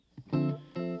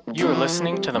You are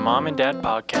listening to the Mom and Dad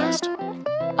Podcast,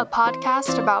 a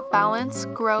podcast about balance,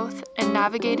 growth, and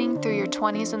navigating through your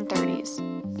 20s and 30s.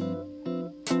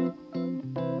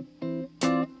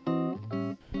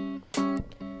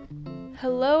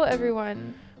 Hello,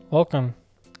 everyone. Welcome.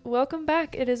 Welcome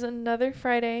back. It is another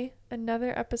Friday,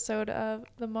 another episode of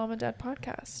the Mom and Dad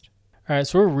Podcast. All right,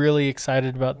 so we're really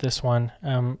excited about this one.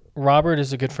 Robert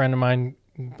is a good friend of mine,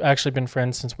 actually been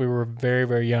friends since we were very,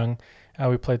 very young.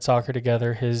 We played soccer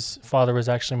together. His father was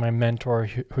actually my mentor,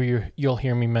 who you'll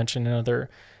hear me mention in other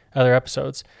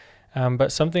episodes.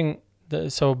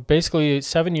 So basically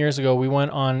 7 years ago, we went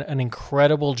on an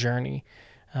incredible journey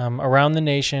around the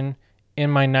nation in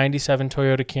my 97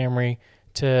 Toyota Camry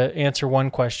to answer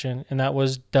one question, and that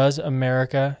was, does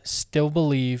America still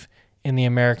believe in the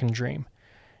American dream?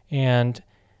 And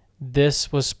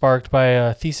this was sparked by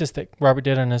a thesis that Robert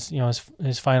did on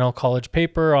his final college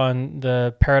paper on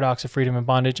the paradox of freedom and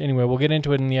bondage. Anyway, we'll get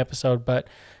into it in the episode, but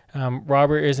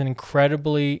Robert is an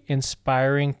incredibly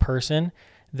inspiring person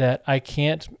that I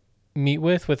can't meet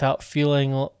with without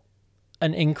feeling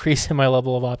an increase in my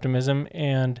level of optimism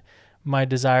and my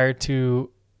desire to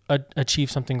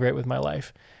achieve something great with my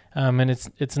life. And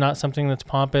it's not something that's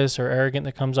pompous or arrogant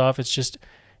that comes off.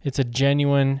 It's a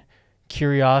genuine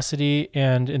curiosity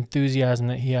and enthusiasm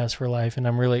that he has for life, and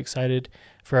I'm really excited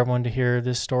for everyone to hear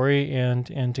this story and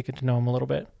to get to know him a little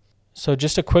bit. So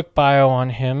just a quick bio on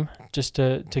him, just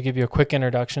to give you a quick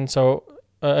introduction. So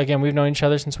again, we've known each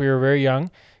other since we were very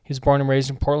young. He's born and raised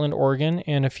in Portland, Oregon,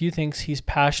 and a few things he's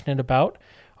passionate about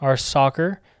are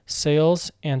soccer, sales,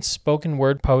 and spoken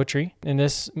word poetry. And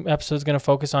this episode is going to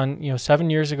focus on, 7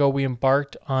 years ago, we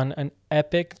embarked on an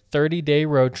epic 30-day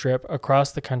road trip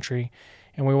across the country,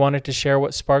 and we wanted to share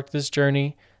what sparked this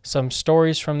journey, some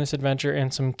stories from this adventure,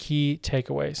 and some key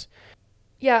takeaways.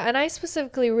 Yeah, and I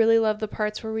specifically really love the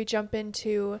parts where we jump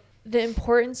into the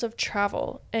importance of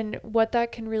travel and what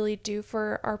that can really do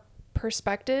for our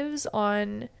perspectives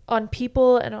on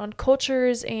people and on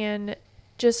cultures, and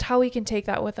just how we can take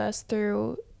that with us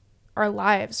through our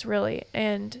lives, really.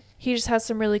 And he just has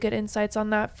some really good insights on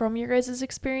that from your guys'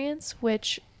 experience,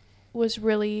 which was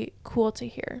really cool to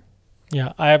hear.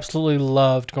 Yeah, I absolutely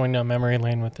loved going down memory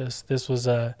lane with this. This was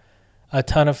a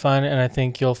ton of fun, and I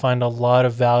think you'll find a lot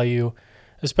of value,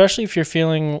 especially if you're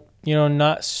feeling,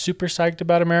 not super psyched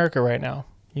about America right now.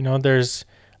 There's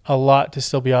a lot to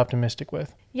still be optimistic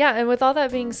with. Yeah, and with all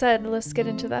that being said, let's get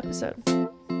into the episode.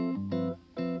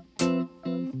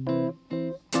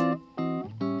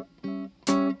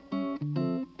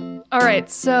 All right,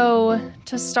 so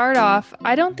to start off,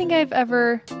 I don't think I've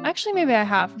ever, actually maybe I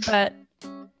have, but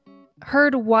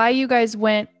heard why you guys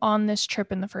went on this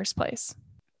trip in the first place.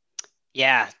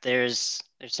 Yeah, there's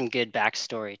some good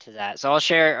backstory to that. So I'll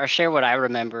share what I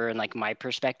remember and like my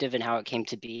perspective and how it came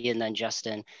to be, and then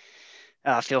Justin,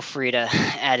 feel free to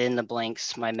add in the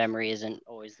blanks. My memory isn't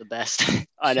always the best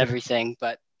on everything,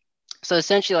 but so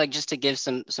essentially, like, just to give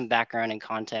some background and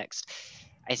context,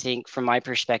 I think from my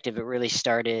perspective, it really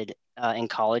started in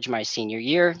college, my senior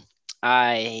year.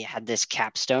 I had this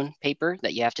capstone paper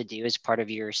that you have to do as part of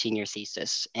your senior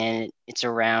thesis, and it's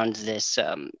around this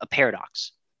a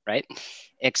paradox, right?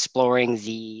 Exploring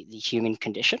the human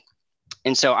condition.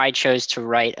 And so I chose to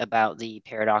write about the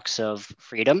paradox of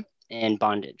freedom and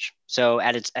bondage. So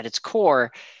at its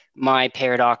core, my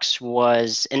paradox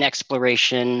was an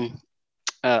exploration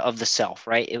of the self,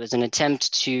 right? It was an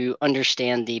attempt to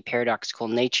understand the paradoxical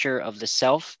nature of the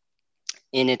self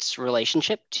in its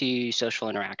relationship to social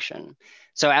interaction.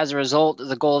 So as a result,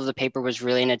 the goal of the paper was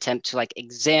really an attempt to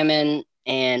examine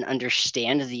and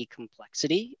understand the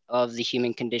complexity of the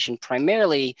human condition,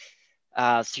 primarily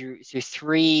through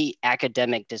three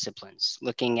academic disciplines,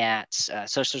 looking at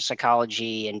social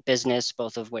psychology and business,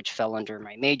 both of which fell under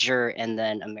my major, and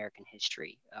then American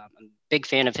history. I'm a big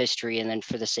fan of history, and then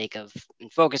for the sake of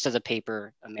and focus of the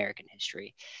paper, American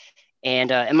history.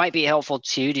 And it might be helpful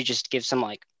too to just give some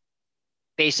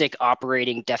basic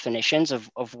operating definitions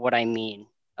of what I mean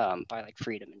by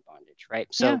freedom and bondage, right?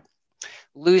 So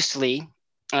loosely,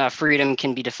 freedom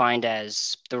can be defined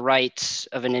as the right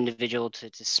of an individual to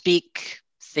speak,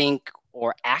 think,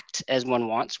 or act as one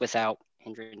wants without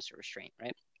hindrance or restraint,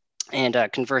 right? And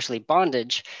conversely,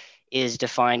 bondage is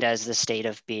defined as the state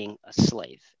of being a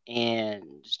slave. And,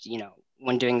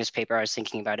 when doing this paper, I was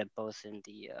thinking about it both in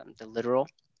the literal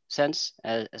sense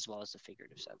as well as the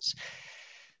figurative sense.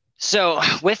 So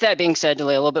with that being said, to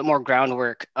lay a little bit more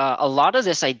groundwork, a lot of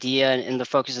this idea and the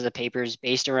focus of the paper is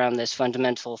based around this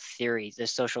fundamental theory,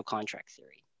 this social contract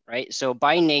theory, right? So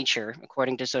by nature,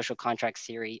 according to social contract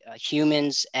theory,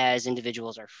 humans as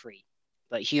individuals are free,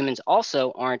 but humans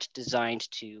also aren't designed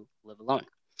to live alone.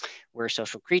 We're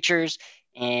social creatures.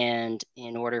 And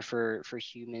in order for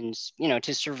humans,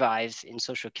 to survive in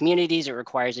social communities, it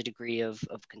requires a degree of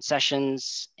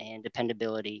concessions and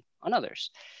dependability on others.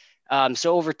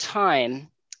 So over time,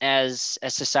 as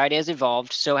society has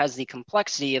evolved, so has the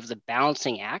complexity of the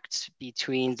balancing act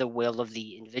between the will of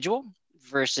the individual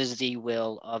versus the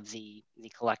will of the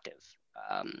collective.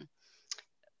 Um,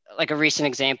 like a recent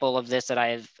example of this that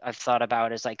I've thought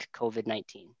about is like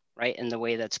COVID-19, right? And the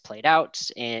way that's played out,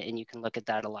 and you can look at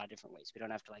that a lot of different ways. We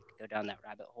don't have to like go down that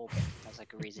rabbit hole, but that's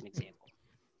like a recent example.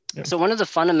 Yeah. So one of the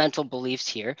fundamental beliefs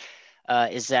here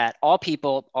is that all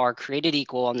people are created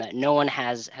equal and that no one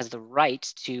has the right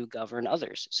to govern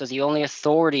others. So the only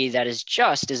authority that is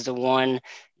just is the one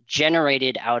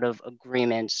generated out of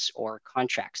agreements or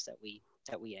contracts that we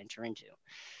enter into.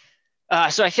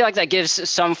 So I feel like that gives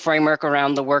some framework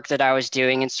around the work that I was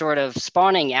doing, and sort of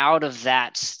spawning out of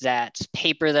that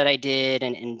paper that I did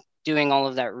and doing all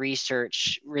of that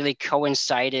research really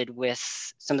coincided with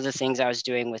some of the things I was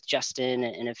doing with Justin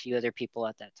and a few other people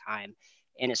at that time.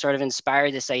 And it sort of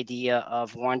inspired this idea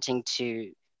of wanting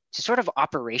to sort of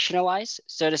operationalize,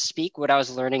 so to speak, what I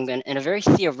was learning in a very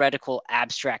theoretical,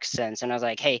 abstract sense. And I was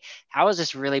like, hey, how is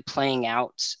this really playing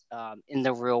out in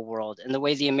the real world? And the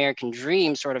way the American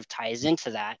dream sort of ties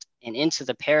into that and into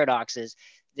the paradoxes,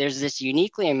 there's this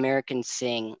uniquely American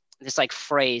thing, this like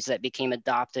phrase that became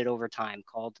adopted over time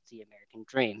called the American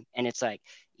dream. And it's like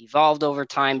evolved over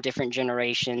time. Different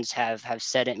generations have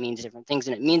said it means different things,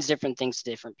 and it means different things to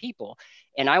different people.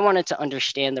 And I wanted to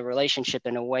understand the relationship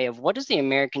in a way of what does the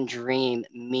American dream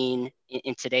mean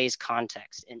in today's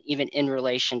context, and even in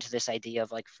relation to this idea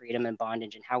of like freedom and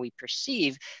bondage and how we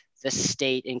perceive the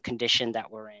state and condition that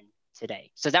we're in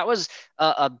today. So that was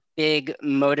a big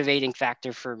motivating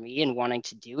factor for me in wanting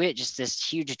to do it. Just this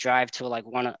huge drive to like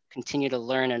want to continue to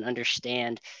learn and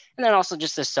understand. And then also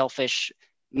just the selfish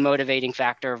motivating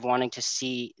factor of wanting to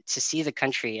see the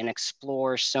country and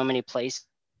explore so many places.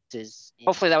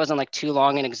 Hopefully that wasn't like too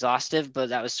long and exhaustive, but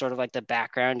that was sort of like the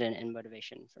background and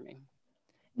motivation for me.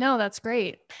 No, that's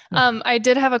great. I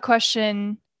did have a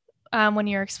question when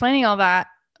you were explaining all that.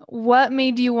 What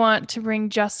made you want to bring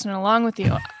Justin along with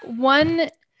you? One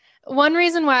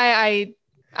reason why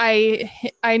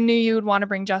I knew you would want to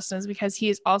bring Justin is because he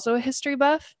is also a history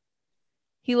buff.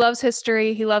 He loves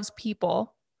history. He loves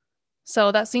people.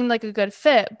 So that seemed like a good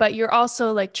fit, but you're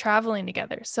also like traveling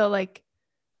together. So like,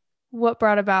 what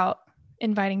brought about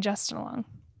inviting Justin along?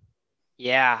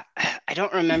 Yeah, I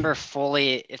don't remember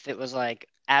fully if it was like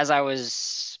I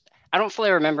don't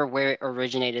fully remember where it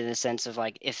originated in the sense of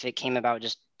like if it came about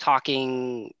just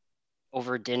talking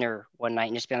over dinner one night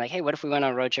and just being like, hey, what if we went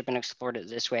on a road trip and explored it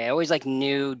this way? I always like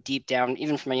knew deep down,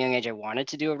 even from a young age, I wanted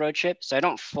to do a road trip. So I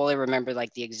don't fully remember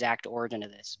like the exact origin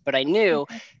of this, but I knew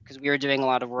because we were doing a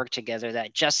lot of work together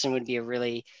that Justin would be a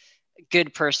really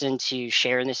good person to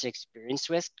share this experience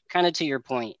with. Kind of to your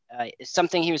point, it's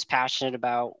something he was passionate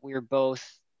about. We were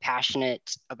both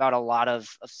passionate about a lot of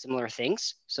similar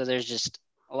things. So there's just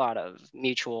a lot of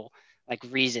mutual like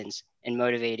reasons and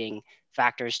motivating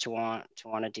factors to want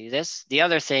to do this. The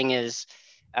other thing is,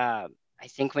 I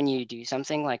think when you do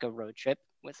something like a road trip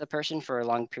with a person for a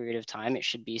long period of time, it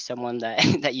should be someone that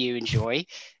that you enjoy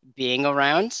being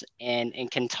around and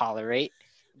can tolerate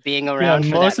being around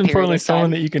for most that period importantly, of time.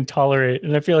 someone that you can tolerate.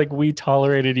 And I feel like we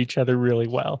tolerated each other really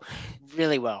well.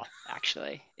 Really well,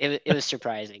 actually. It was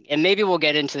surprising. And maybe we'll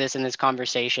get into this in this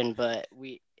conversation, but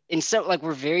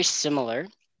we're very similar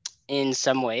in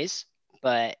some ways,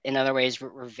 but in other ways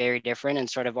we're very different, and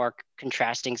sort of our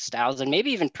contrasting styles and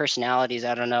maybe even personalities,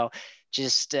 I don't know,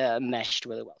 just meshed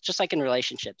really well. Just like in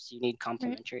relationships, you need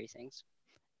complementary things.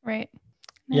 Right.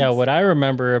 Nice. Yeah, what I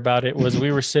remember about it was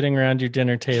we were sitting around your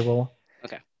dinner table.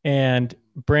 Okay. And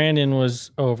Brandon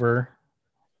was over,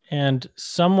 and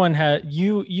someone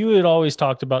you had always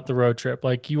talked about the road trip,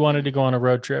 like you wanted to go on a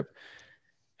road trip.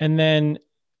 And then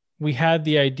we had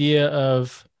the idea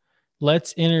of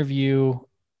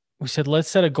we said,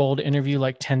 let's set a goal to interview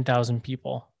like 10,000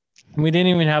 people. And we didn't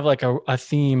even have like a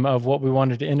theme of what we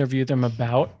wanted to interview them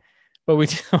about, but we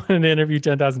just wanted to interview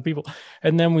 10,000 people.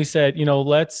 And then we said,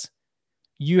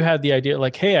 you had the idea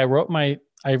like, hey,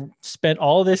 I spent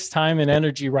all this time and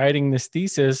energy writing this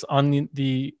thesis on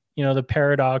the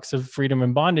paradox of freedom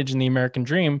and bondage in the American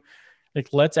dream. Like,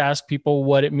 let's ask people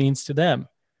what it means to them.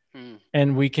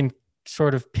 And we can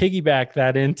sort of piggyback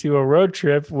that into a road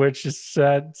trip, which is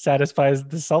satisfies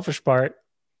the selfish part.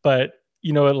 But,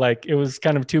 it was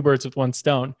kind of two birds with one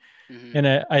stone. Mm-hmm.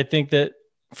 And I think that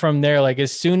from there, like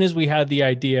as soon as we had the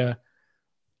idea,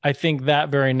 I think that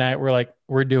very night we're like,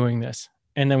 we're doing this.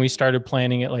 And then we started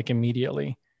planning it like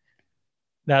immediately.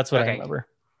 That's what I remember.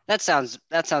 That sounds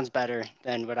better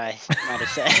than what I might have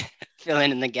said.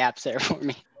 Filling in the gaps there for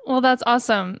me. Well, that's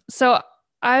awesome. So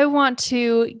I want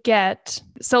to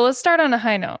so let's start on a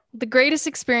high note. The greatest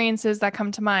experiences that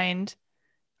come to mind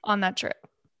on that trip.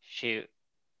 Shoot.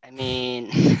 I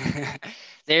mean,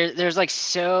 there's like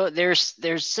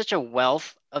there's such a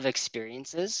wealth of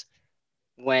experiences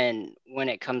when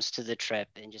it comes to the trip,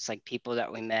 and just like people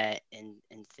that we met and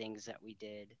things that we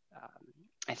did.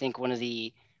 I think one of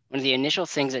the initial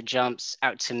things that jumps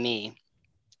out to me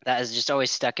that has just always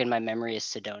stuck in my memory is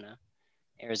Sedona,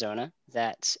 Arizona.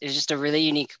 That is just a really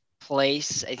unique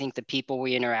place. I think the people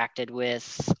we interacted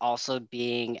with, also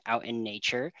being out in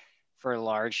nature for a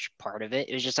large part of it,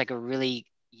 it was just like a really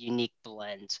unique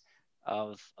blend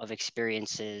of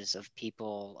experiences, of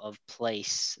people, of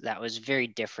place that was very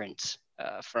different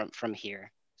from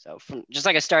here. So from just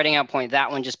like a starting out point,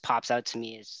 that one just pops out to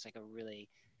me as just like a really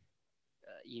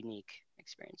unique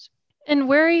experience. And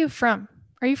where are you from?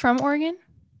 Are you from Oregon?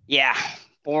 Yeah,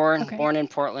 born Okay. born in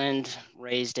Portland,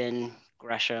 raised in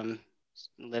Gresham,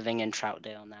 living in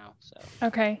Troutdale now. So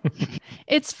Okay.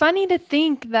 It's funny to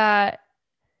think that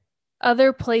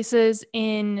other places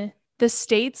in the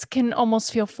States can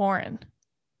almost feel foreign.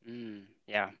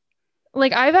 Yeah.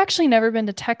 Like, I've actually never been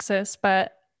to Texas,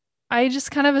 but I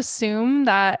just kind of assume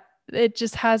that it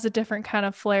just has a different kind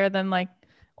of flair than like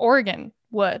Oregon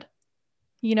would.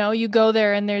 You know, you go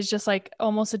there and there's just like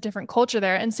almost a different culture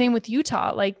there. And same with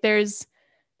Utah. Like there's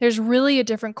really a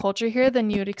different culture here than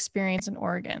you would experience in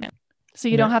Oregon. So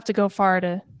you don't have to go far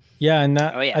to. Yeah. And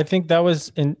that, Oh, yeah. I think that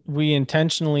was, we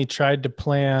intentionally tried to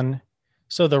plan.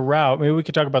 So the route, maybe we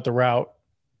could talk about the route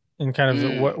and kind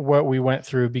of what we went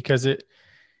through, because it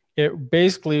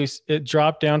basically, it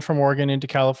dropped down from Oregon into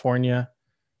California.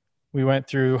 We went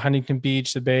through Huntington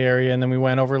Beach, the Bay Area, and then we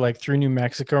went over like through New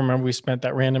Mexico. Remember, we spent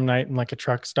that random night in like a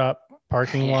truck stop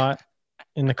parking lot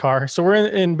in the car. So we're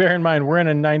in bear in mind, we're in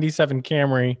a 97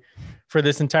 Camry for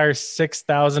this entire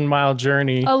 6,000 mile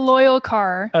journey. A loyal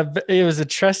car. It was a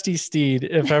trusty steed,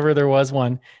 if ever there was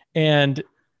one. And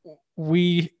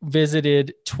we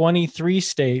visited 23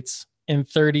 states in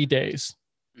 30 days.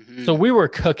 So we were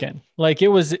cooking. Like it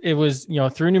was,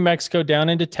 through New Mexico down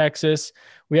into Texas.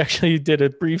 We actually did a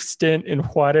brief stint in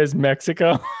Juarez,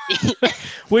 Mexico,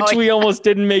 which we almost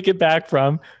didn't make it back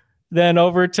from. Then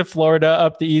over to Florida,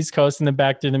 up the East Coast, and then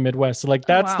back to the Midwest. So like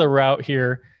that's the route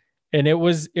here. And it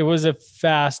was a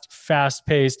fast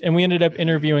paced. And we ended up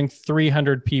interviewing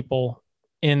 300 people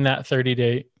in that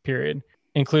 30-day period,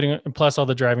 including plus all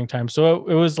the driving time. So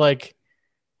it was like,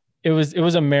 it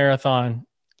was a marathon.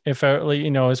 If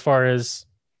as far as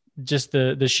just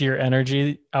the sheer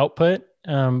energy output.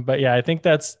 But yeah, I think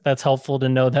that's helpful to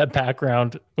know that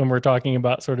background when we're talking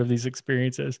about sort of these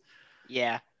experiences.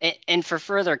 Yeah. And for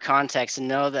further context,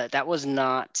 know that was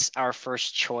not our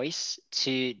first choice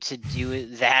to do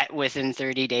that within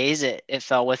 30 days. It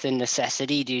fell within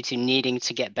necessity due to needing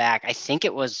to get back. I think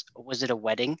it was it a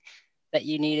wedding that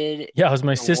you needed? Yeah, it was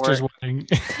my sister's wedding.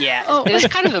 Yeah. It was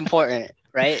kind of important.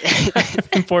 Right.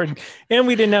 Important. And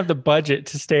we didn't have the budget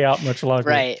to stay out much longer.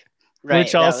 Right.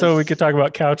 Which also we could talk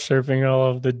about couch surfing and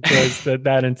all of the joys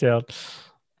that entailed.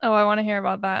 Oh, I want to hear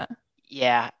about that.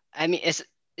 Yeah. I mean,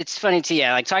 it's funny too.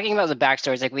 Yeah. Like talking about the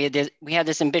backstories, like we had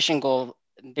this ambitious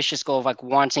goal of like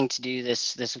wanting to do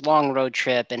this long road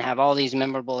trip and have all these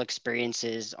memorable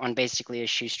experiences on basically a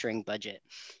shoestring budget.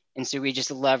 And so we just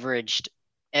leveraged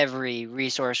every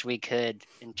resource we could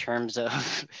in terms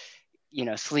of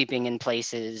sleeping in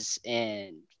places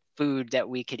and food that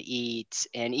we could eat.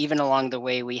 And even along the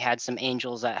way, we had some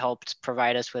angels that helped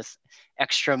provide us with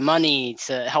extra money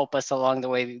to help us along the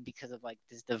way because of like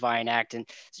this divine act. And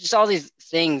just all these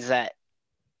things that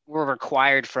were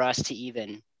required for us to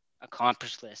even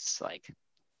accomplish this like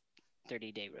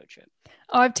 30-day road trip.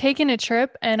 Oh, I've taken a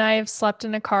trip and I have slept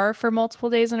in a car for multiple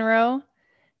days in a row.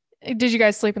 Did you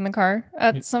guys sleep in the car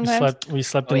sometimes? We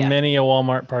slept in many a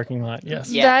Walmart parking lot. Yes.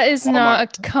 Yeah, that is Walmart.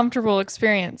 Not a comfortable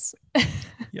experience.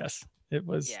 Yes, it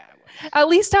was. Yeah. At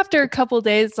least after a couple of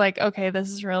days, like, okay,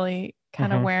 this is really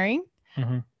kind of wearing.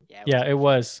 Mm-hmm. Yeah, it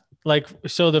was. Like,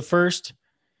 so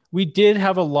we did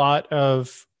have a lot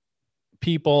of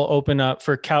people open up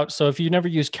for couch. So if you never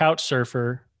used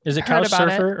Couchsurfer, is it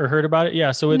Couchsurfer or heard about it? Yeah.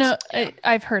 So it's. No,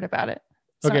 I've heard about it.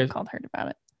 It's not called heard about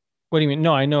it. What do you mean?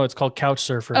 No, I know it's called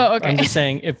Couchsurfer. Oh, okay. I'm just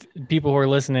saying if people who are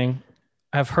listening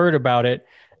have heard about it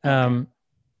or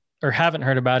haven't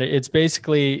heard about it, it's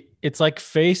basically, it's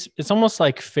almost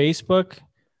like Facebook.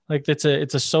 Like it's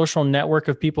a social network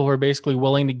of people who are basically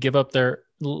willing to give up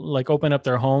open up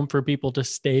their home for people to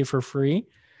stay for free.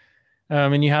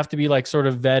 And you have to be like sort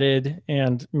of vetted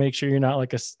and make sure you're not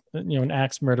like an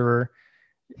axe murderer.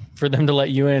 for them to let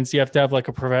you in. So you have to have like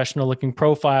a professional looking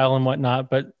profile and whatnot.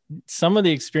 But some of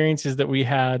the experiences that we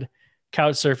had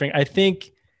couch surfing, I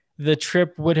think the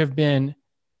trip would have been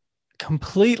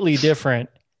completely different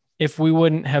if we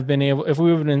would have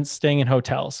been staying in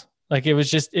hotels. Like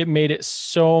it made it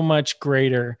so much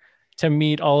greater to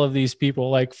meet all of these people.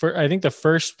 Like I think the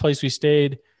first place we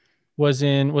stayed was it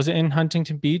in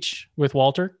Huntington Beach with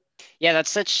Walter? Yeah, that's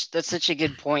such a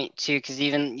good point too, because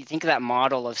even you think of that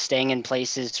model of staying in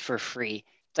places for free.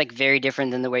 It's like very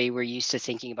different than the way we're used to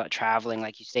thinking about traveling.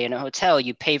 Like you stay in a hotel,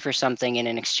 you pay for something, and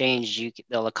in exchange,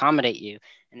 they'll accommodate you.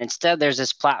 And instead, there's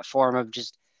this platform of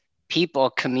just people,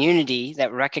 community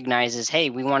that recognizes, hey,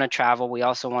 we want to travel. We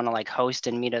also want to like host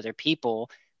and meet other people.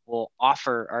 We'll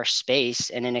offer our space,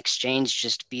 and in exchange,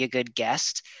 just be a good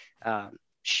guest.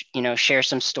 Share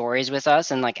some stories with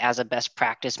us, and like as a best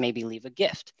practice, maybe leave a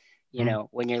gift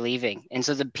when you're leaving. And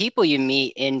so the people you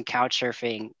meet in couch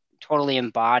surfing totally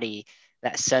embody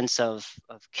that sense of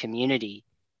community.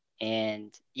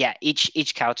 And yeah,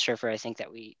 each couch surfer I think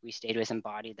that we stayed with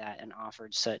embodied that and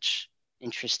offered such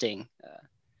interesting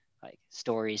like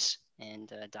stories,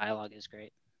 and dialogue is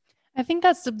great. I think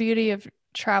that's the beauty of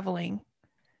traveling.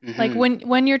 Mm-hmm. Like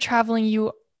when you're traveling,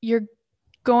 you're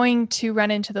going to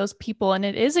run into those people, and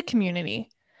it is a community.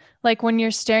 Like when you're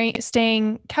staying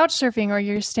couch surfing, or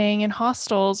you're staying in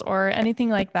hostels or anything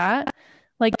like that,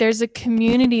 like there's a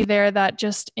community there that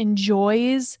just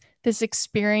enjoys this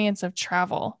experience of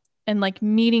travel and like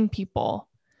meeting people.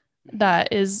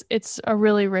 It's a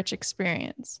really rich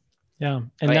experience. Yeah.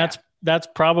 And that's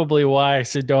probably why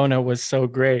Sedona was so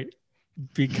great,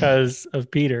 because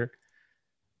of Peter.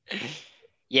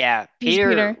 Yeah,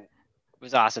 Peter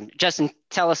was awesome. Justin,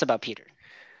 tell us about Peter.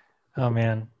 Oh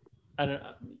man. I don't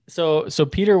know. So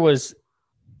Peter was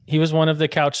one of the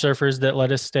couch surfers that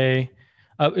let us stay.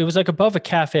 It was like above a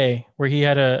cafe where he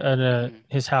had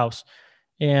his house.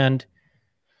 And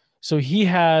so he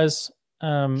has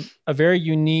a very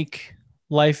unique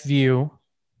life view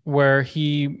where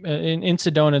he in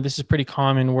Sedona, this is pretty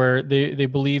common, where they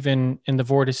believe in the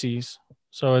vortices.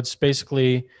 So it's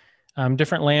basically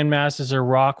different land masses or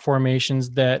rock formations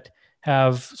that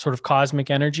have sort of cosmic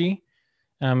energy.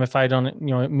 If I don't,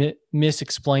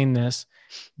 misexplain this,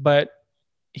 but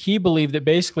he believed that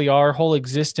basically our whole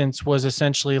existence was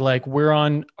essentially like we're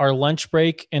on our lunch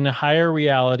break in a higher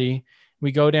reality.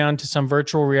 We go down to some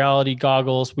virtual reality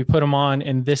goggles, we put them on,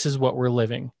 and this is what we're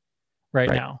living right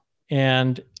now.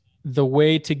 And the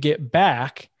way to get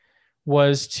back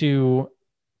was to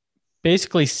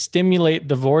basically stimulate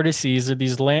the vortices of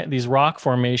these rock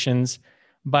formations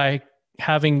by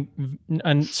having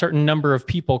a certain number of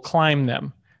people climb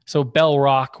them. So Bell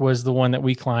Rock was the one that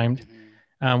we climbed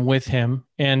with him,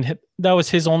 and that was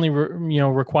his only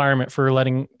requirement for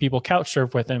letting people couch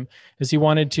surf with him, is he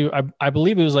wanted to. I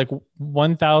believe it was like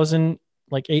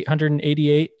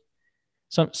 1,888,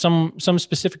 some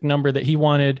specific number that he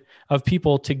wanted of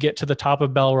people to get to the top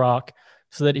of Bell Rock,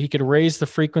 so that he could raise the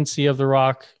frequency of the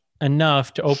rock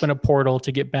enough to open a portal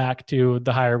to get back to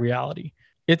the higher reality.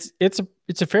 It's a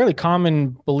fairly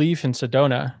common belief in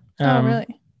Sedona. Oh,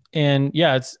 really? And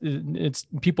yeah, it's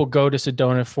people go to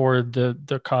Sedona for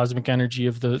the cosmic energy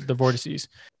of the vortices.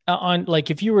 On like,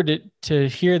 if you were to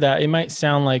hear that, it might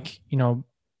sound like,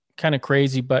 kind of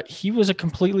crazy, but he was a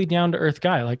completely down to earth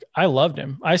guy. Like, I loved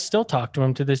him. I still talk to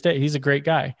him to this day. He's a great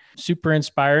guy, super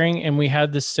inspiring. And we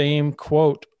had the same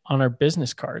quote on our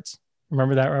business cards.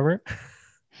 Remember that, Robert?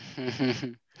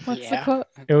 What's the quote?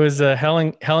 It was a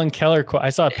Helen Keller quote. I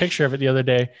saw a picture of it the other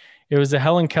day. It was a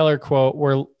Helen Keller quote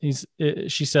where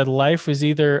she said, "Life was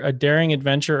either a daring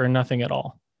adventure or nothing at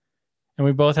all." And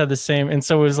we both had the same. And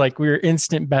so it was like we were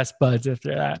instant best buds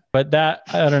after that. But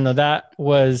I don't know, that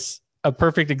was a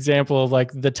perfect example of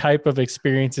like the type of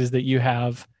experiences that you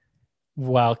have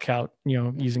while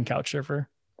using Couchsurfer.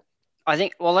 I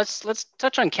think, well, let's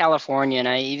touch on California. And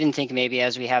I even think maybe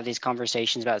as we have these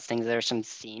conversations about things, there are some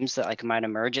themes that like might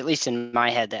emerge, at least in my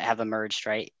head, that have emerged,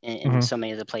 right? In so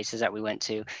many of the places that we went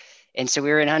to. And so we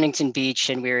were in Huntington Beach,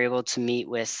 and we were able to meet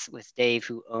with Dave,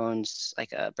 who owns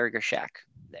like a burger shack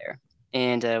there.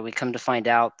 And we come to find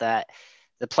out that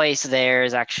the place there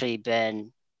has actually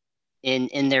been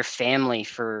in their family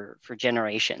for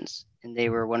generations. And they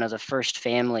were one of the first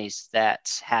families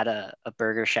that had a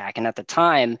burger shack. And at the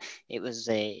time, it was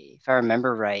if I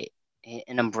remember right,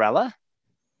 an umbrella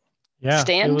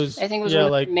stand. I think was one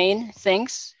of the main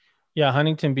things. Yeah,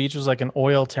 Huntington Beach was like an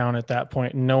oil town at that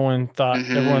point. No one thought,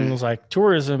 everyone was like,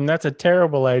 tourism, that's a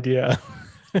terrible idea.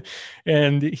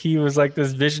 And he was like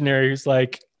this visionary who's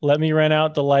like, let me rent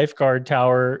out the lifeguard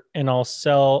tower and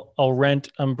I'll rent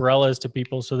umbrellas to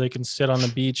people so they can sit on the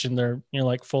beach and they're,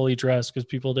 like fully dressed, because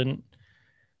people didn't,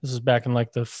 this is back in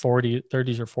like the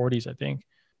 30s or 40s, I think.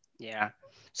 Yeah.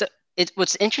 So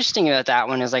what's interesting about that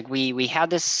one is like we had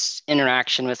this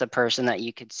interaction with a person that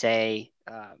you could say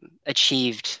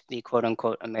achieved the quote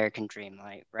unquote American dream,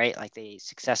 like, right? Like the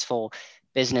successful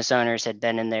business owners had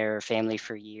been in their family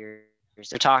for years.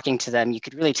 They're talking to them. You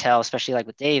could really tell, especially like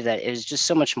with Dave, that it was just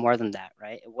so much more than that,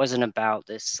 right? It wasn't about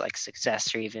this like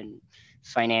success or even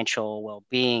financial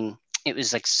well-being. It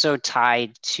was like so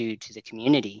tied to the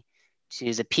community,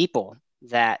 to the people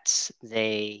that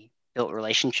they built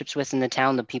relationships with in the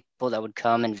town, the people that would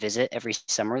come and visit every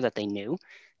summer that they knew,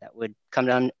 that would come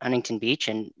down Huntington Beach,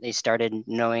 and they started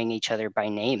knowing each other by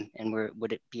name and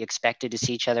would be expected to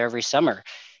see each other every summer.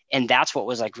 And that's what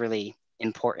was like really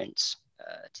important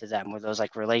to them, were those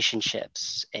like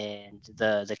relationships and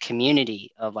the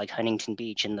community of like Huntington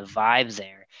Beach and the vibe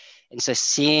there. And so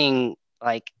seeing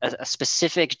like a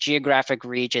specific geographic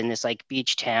region, this like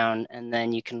beach town, and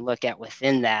then you can look at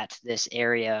within that this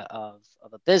area of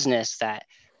a business that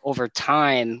over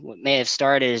time, what may have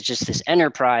started as just this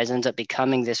enterprise ends up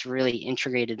becoming this really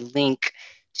integrated link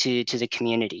to the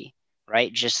community,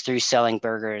 right? Just through selling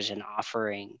burgers and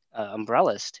offering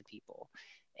umbrellas to people.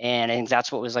 And I think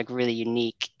that's what was like really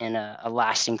unique and a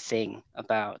lasting thing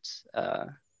about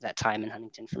that time in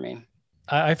Huntington for me.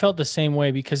 I felt the same way,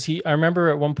 because I remember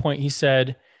at one point he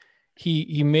said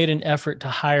he made an effort to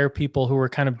hire people who were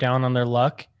kind of down on their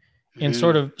luck and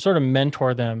sort of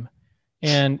mentor them.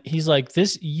 And he's like,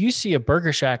 you see a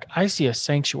burger shack, I see a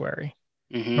sanctuary.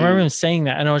 I remember him saying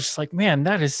that, and I was just like, man,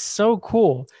 that is so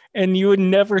cool. And you would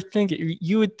never think it.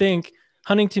 You would think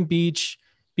Huntington Beach,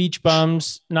 beach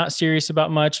bums, not serious about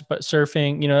much, but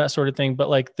surfing, that sort of thing. But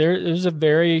like there's a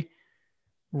very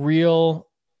real,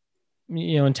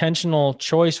 intentional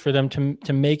choice for them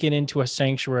to make it into a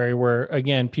sanctuary where,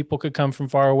 again, people could come from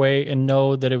far away and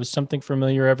know that it was something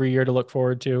familiar every year to look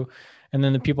forward to. And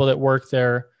then the people that work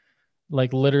there,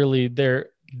 like literally their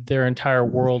entire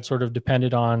world sort of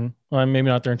depended on, well, maybe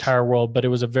not their entire world, but it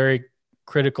was a very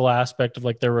critical aspect of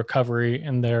like their recovery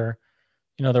and their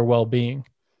well-being.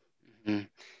 Mm-hmm.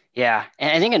 Yeah.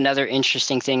 And I think another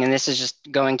interesting thing, and this is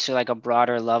just going to like a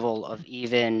broader level of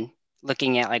even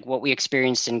looking at like what we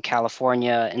experienced in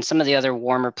California and some of the other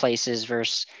warmer places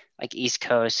versus like East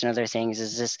Coast and other things,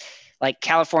 is this like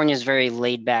California's very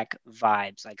laid back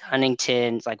vibes, like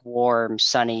Huntington's like warm,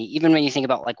 sunny. Even when you think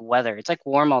about like weather, it's like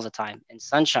warm all the time and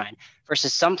sunshine,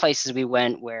 versus some places we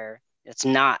went where it's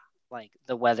not like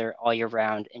the weather all year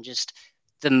round, and just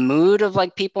the mood of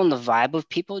like people and the vibe of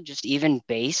people, just even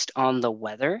based on the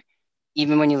weather.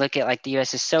 Even when you look at like the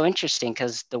US is so interesting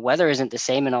because the weather isn't the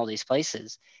same in all these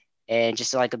places. And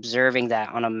just like observing that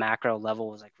on a macro level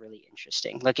was like really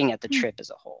interesting, looking at the trip as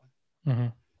a whole. Mm-hmm.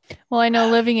 Well, I know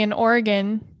living in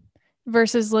Oregon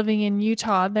versus living in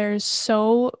Utah,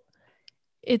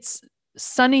 it's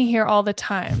sunny here all the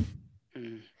time.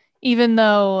 Even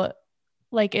though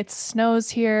like it snows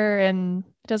here and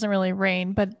it doesn't really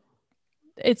rain, but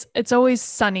it's always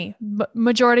sunny.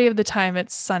 Majority of the time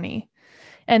it's sunny.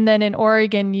 And then in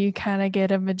Oregon, you kind of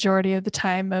get a majority of the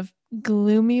time of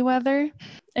gloomy weather,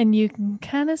 and you can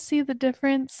kind of see the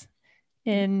difference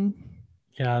in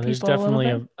there's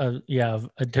definitely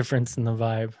a difference in the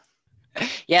vibe.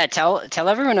 Yeah, tell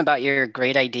everyone about your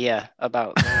great idea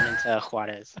about going into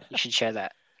Juarez. You should share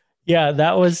that. Yeah,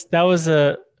 that was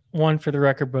a one for the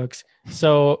record books.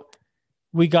 So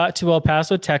we got to El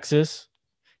Paso, Texas,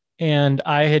 and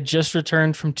I had just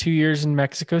returned from 2 years in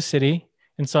Mexico City.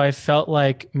 And so I felt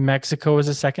like Mexico was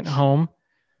a second home,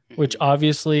 which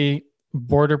obviously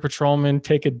border patrolmen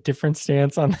take a different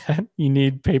stance on that. You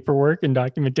need paperwork and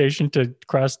documentation to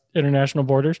cross international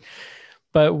borders.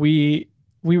 But we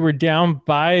were down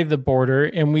by the border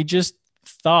and we just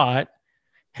thought,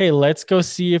 hey, let's go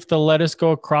see if they'll let us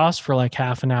go across for like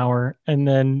half an hour. And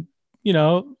then,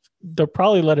 they'll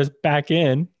probably let us back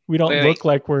in. We don't look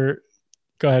like we're,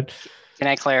 go ahead. Can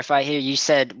I clarify here? You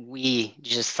said we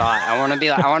just thought. I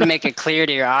want to make it clear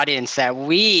to your audience that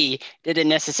we didn't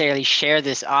necessarily share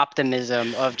this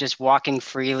optimism of just walking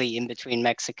freely in between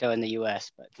Mexico and the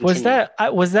US. But continue.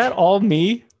 Was that all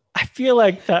me? I feel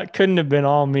like that couldn't have been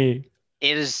all me.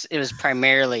 It was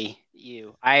primarily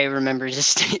you. I remember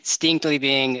just distinctly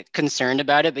being concerned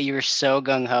about it, but you were so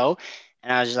gung ho,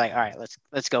 and I was just like, all right,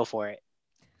 let's go for it.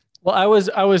 Well, I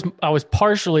was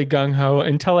partially gung ho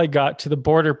until I got to the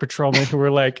border patrolmen who were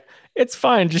like, "It's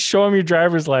fine, just show them your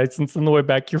driver's license, and on the way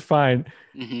back, you're fine."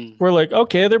 Mm-hmm. We're like,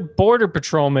 "Okay, they're border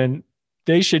patrolmen,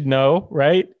 they should know,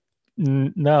 right?"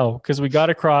 No, because we got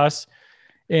across.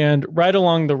 And right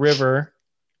along the river,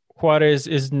 Juarez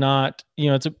is not,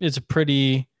 it's a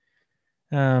pretty,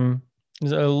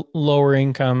 it's a lower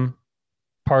income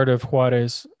part of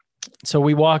Juarez. So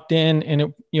we walked in,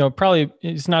 and probably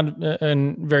it's not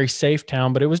a very safe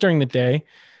town, but it was during the day.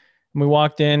 And we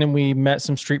walked in and we met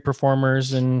some street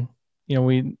performers, and,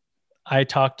 I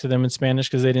talked to them in Spanish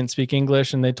because they didn't speak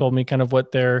English, and they told me kind of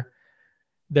what their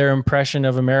impression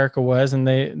of America was. And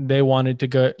they wanted to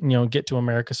go, get to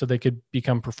America so they could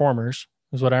become performers,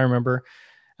 is what I remember.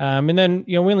 And then,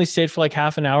 we only stayed for like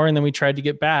half an hour, and then we tried to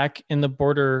get back, and the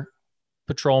border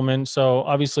patrolman. So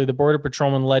obviously the border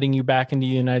patrolman letting you back into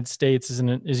the United States is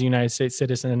a United States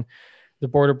citizen. The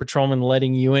border patrolman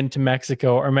letting you into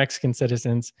Mexico are Mexican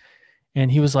citizens.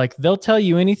 And he was like, they'll tell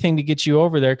you anything to get you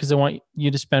over there because they want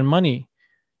you to spend money.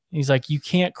 He's like, you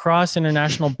can't cross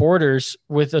international borders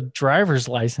with a driver's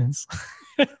license.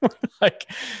 Like,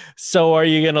 so are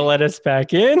you going to let us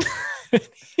back in?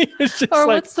 Or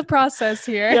what's the process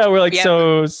here? Yeah, we're like,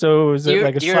 so is it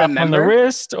like a slap on the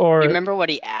wrist, or? You remember what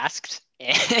he asked?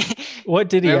 What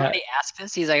did he ask? What he asked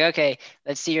us? He's like, okay,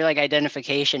 let's see your like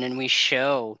identification, and we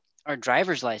show our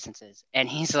driver's licenses, and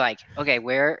he's like, okay,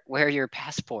 where are your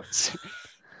passports?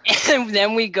 And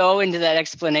then we go into that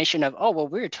explanation of, oh, well,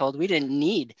 we were told we didn't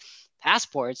need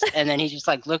passports, and then he just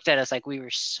like looked at us like we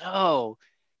were so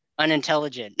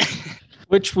unintelligent.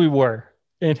 Which we were,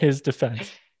 in his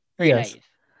defense. Yes. Naive.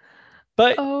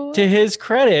 But to his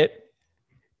credit,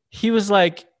 he was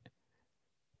like,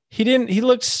 he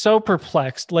looked so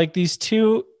perplexed, like these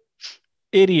two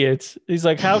idiots. He's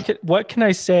like, what can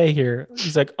I say here?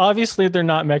 He's like, obviously they're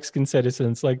not Mexican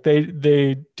citizens. Like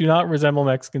they do not resemble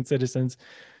Mexican citizens.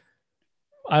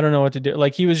 I don't know what to do.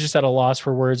 Like, he was just at a loss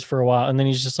for words for a while. And then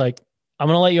he's just like, I'm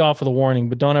going to let you off with a warning,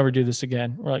 but don't ever do this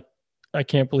again. We're like, I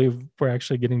can't believe we're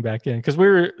actually getting back in. Cause we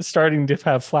were starting to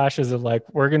have flashes of like,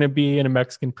 we're going to be in a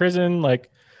Mexican prison,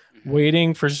 like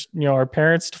waiting for, our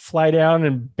parents to fly down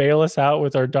and bail us out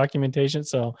with our documentation.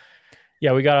 So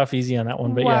yeah, we got off easy on that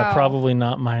one, but yeah, probably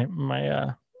not my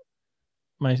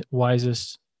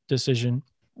wisest decision.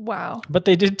 Wow. But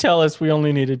they did tell us we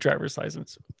only needed driver's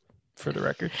license, for the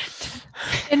record.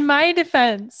 In my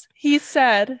defense, he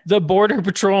said, the border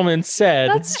patrolman said,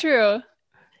 that's true.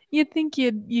 You'd think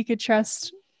you could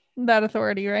trust that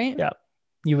authority, right? Yeah,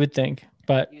 you would think,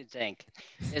 but you'd think.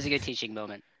 It was a good teaching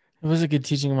moment. It was a good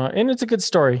teaching moment, and it's a good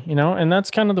story, and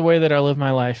that's kind of the way that I live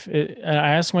my life. I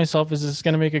ask myself, is this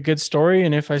going to make a good story?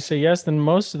 And if I say yes, then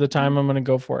most of the time I'm going to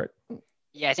go for it.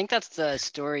 Yeah, I think that's the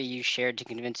story you shared to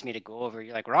convince me to go over.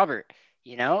 You're like, Robert,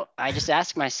 I just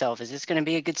ask myself, is this going to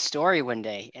be a good story one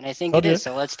day? And I think it is,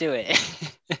 so let's do it.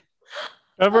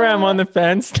 Whenever I'm on the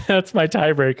fence, that's my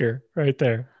tiebreaker right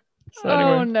there. So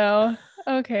anyway. Oh, no.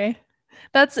 Okay.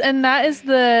 That is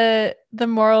the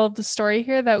moral of the story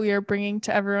here that we are bringing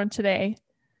to everyone today,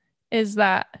 is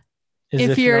that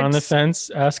if you're on the fence,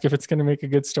 ask if it's going to make a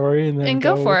good story and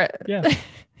go for it.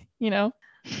 Yeah.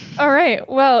 All right.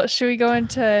 Well, should we go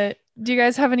into, do you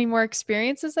guys have any more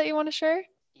experiences that you want to share?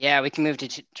 Yeah, we can move to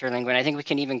Terlingua, and I think we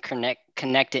can even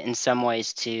connect it in some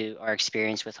ways to our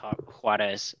experience with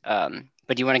Juarez.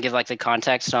 But do you want to give like the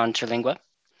context on Terlingua?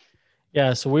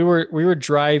 Yeah, so we were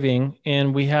driving,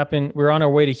 and we were on our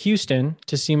way to Houston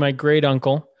to see my great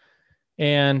uncle,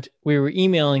 and we were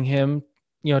emailing him,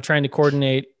 trying to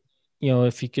coordinate,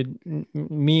 if he could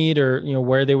meet, or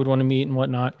where they would want to meet and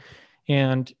whatnot.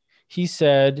 And he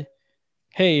said,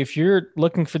 "Hey, if you're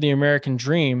looking for the American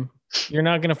dream, you're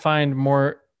not going to find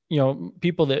more,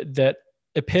 people that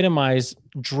epitomize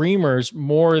dreamers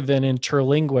more than in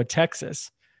Terlingua,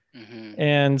 Texas." Mm-hmm.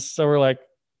 And so we're like,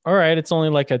 all right, it's only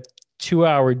like a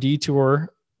 2-hour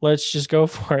detour. Let's just go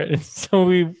for it. And so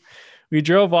we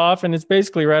drove off, and it's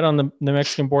basically right on the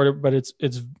Mexican border, but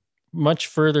it's much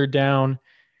further down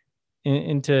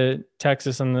into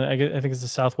Texas on I think it's the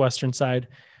southwestern side.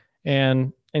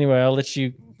 And anyway, I'll let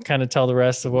you kind of tell the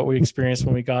rest of what we experienced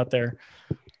when we got there.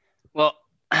 Well,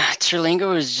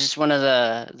 Terlingua was just one of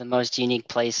the most unique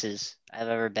places I've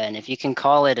ever been. If you can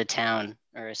call it a town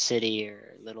or a city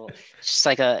or a little, it's just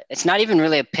like it's not even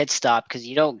really a pit stop, because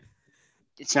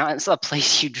it's a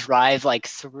place you drive like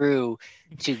through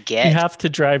to get. You have to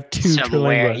drive to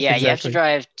somewhere. Terlingua. Yeah, exactly. You have to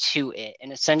drive to it.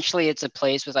 And essentially it's a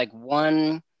place with like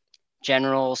one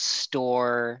general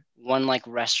store, one like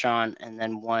restaurant, and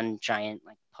then one giant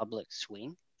like public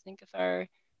swing, I think, if I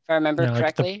remember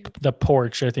correctly. Like the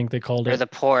porch, I think they called it. Or the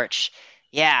porch.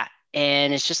 Yeah.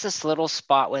 And it's just this little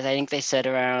spot with, I think they said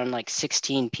around like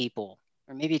 16 people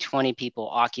or maybe 20 people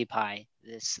occupy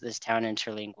this town in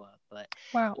Terlingua. But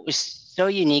wow, what was so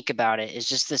unique about it is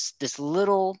just this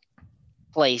little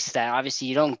place that obviously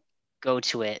you don't go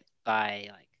to it by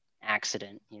like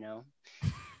accident,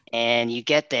 and you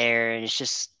get there and it's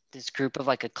just this group of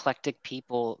like eclectic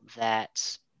people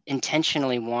that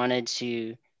intentionally wanted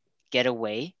to get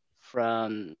away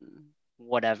from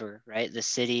whatever, right? The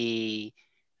city,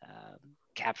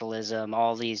 capitalism,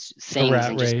 all these The things, rat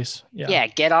and just race. yeah,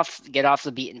 get off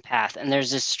the beaten path. And there's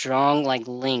this strong like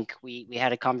link. We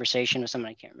had a conversation with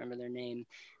someone, I can't remember their name,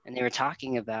 and they were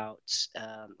talking about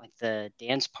like the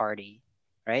dance party,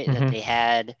 right, that Mm-hmm. they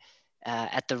had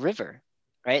at the river,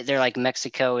 right? They're like,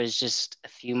 Mexico is just a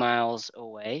few miles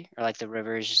away, or like the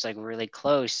river is just like really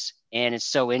close. And it's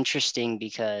so interesting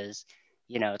because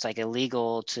it's like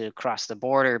illegal to cross the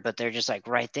border, but they're just like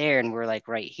right there and we're like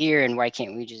right here. And why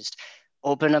can't we just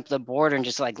open up the border and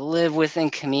just like live within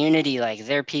community, like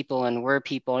they're people and we're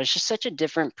people? And it's just such a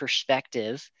different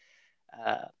perspective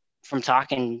uh, from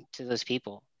talking to those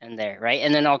people in there, right?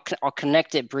 And then I'll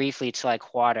connect it briefly to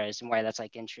like Juarez and why that's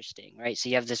like interesting, right? So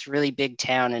you have this really big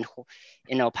town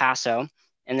in El Paso,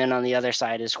 and then on the other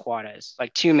side is Juarez,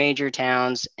 like two major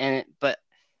towns. But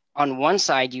on one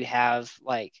side you have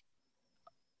like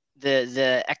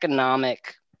the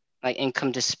economic like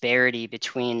income disparity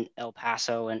between El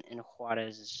Paso and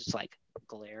Juarez is just like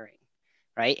glaring,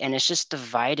 right? And it's just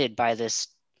divided by this,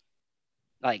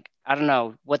 like, I don't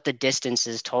know what the distance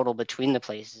is total between the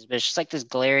places, but it's just like this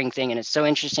glaring thing. And it's so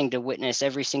interesting to witness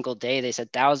every single day. They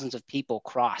said thousands of people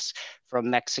cross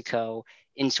from Mexico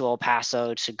into El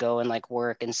Paso to go and like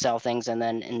work and sell things. And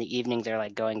then in the evening, they're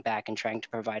like going back and trying to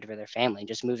provide for their family,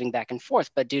 just moving back and forth.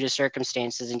 But due to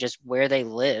circumstances and just where they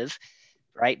live,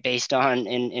 right, based on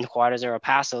in Juarez or El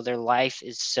Paso, their life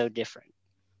is so different,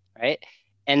 right?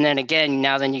 And then again,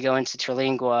 now then you go into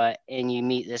Terlingua and you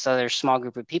meet this other small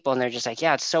group of people, and they're just like,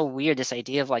 yeah, it's so weird, this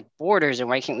idea of like borders, and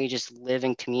why can't we just live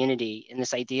in community? And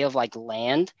this idea of like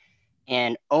land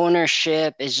and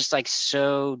ownership is just like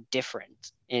so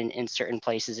different in certain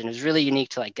places. And it was really unique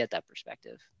to like get that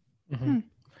perspective. Mm-hmm.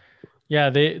 Yeah,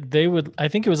 they would, I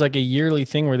think it was like a yearly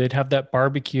thing where they'd have that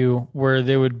barbecue where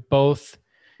they would both,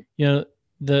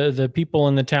 the people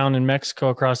in the town in Mexico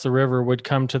across the river would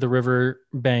come to the river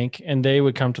bank, and they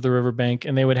would come to the river bank,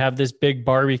 and they would have this big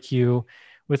barbecue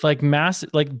with like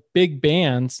massive, like big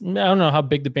bands. I don't know how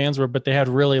big the bands were, but they had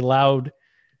really loud,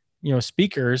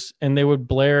 speakers, and they would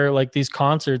blare like these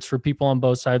concerts for people on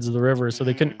both sides of the river. So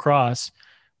they couldn't cross,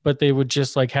 but they would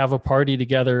just like have a party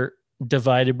together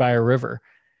divided by a river,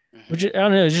 which I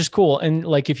don't know, is just cool. And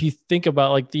like, if you think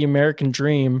about like the American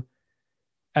dream,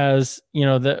 as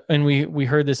and we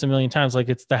heard this a million times, like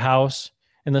it's the house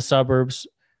in the suburbs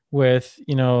with,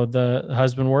 the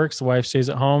husband works, the wife stays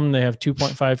at home, they have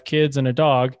 2.5 kids and a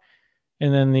dog.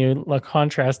 And then like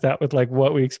contrast that with like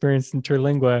what we experienced in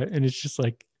Terlingua. And it's just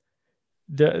like,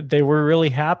 they were really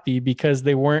happy because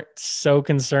they weren't so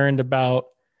concerned about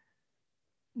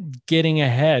getting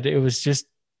ahead. It was just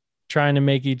trying to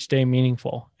make each day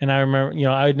meaningful. And I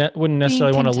remember, wouldn't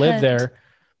necessarily want to live there,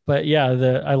 but yeah,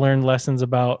 I learned lessons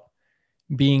about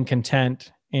being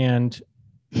content and,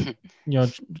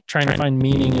 trying to find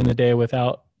meaning in the day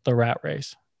without the rat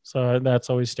race. So that's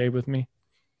always stayed with me.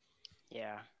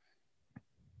 Yeah,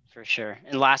 for sure.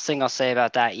 And last thing I'll say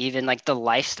about that, even like the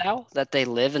lifestyle that they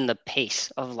live and the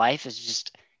pace of life is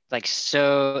just like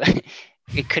so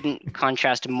it couldn't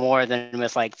contrast more than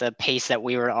with like the pace that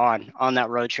we were on that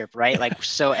road trip, right? Like,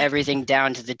 so everything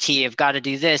down to the T of got to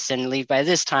do this and leave by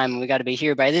this time, and we got to be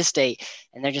here by this date.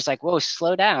 And they're just like, whoa,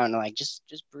 slow down, like just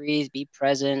breathe, be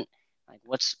present. Like,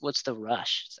 what's the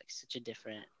rush? It's like such a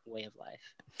different way of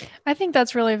life. I think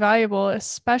that's really valuable,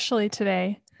 especially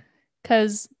today,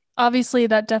 because obviously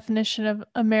that definition of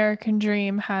American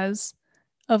dream has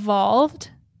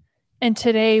evolved, and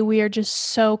today we are just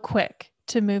so quick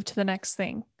to move to the next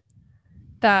thing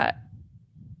that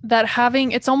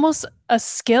having, it's almost a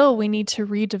skill we need to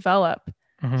redevelop,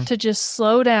 to just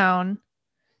slow down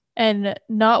and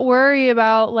not worry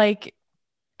about like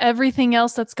everything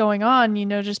else that's going on,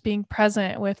 just being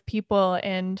present with people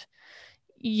and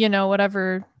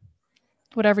whatever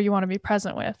you want to be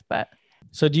present with. But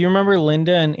so do you remember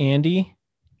Linda and Andy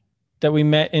that we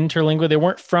met in Terlingua? They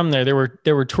weren't from there. They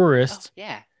were tourists. Oh,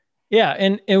 yeah. Yeah.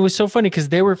 And it was so funny because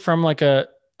they were from like a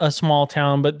small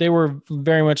town, but they were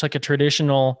very much like a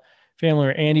traditional family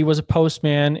where Andy was a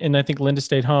postman and I think Linda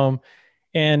stayed home.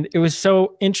 And it was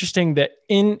so interesting that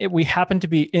we happened to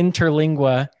be in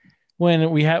Terlingua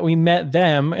when we met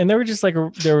them, and they were just like,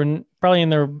 they were probably in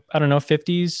their, I don't know,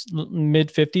 50s,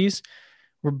 mid 50s.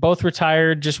 We're both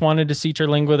retired, just wanted to see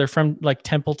Terlingua. They're from like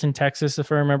Templeton, Texas,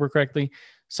 if I remember correctly,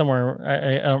 somewhere.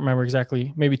 I don't remember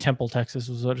exactly. Maybe Temple, Texas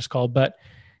was what it's called. But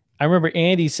I remember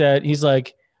Andy said, he's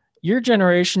like, your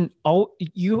generation,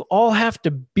 you all have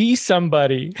to be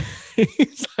somebody.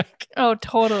 He's like, Oh,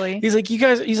 totally. he's like, you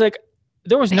guys, he's like,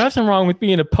 there was nothing wrong with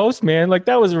being a postman. Like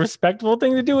that was a respectable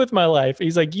thing to do with my life.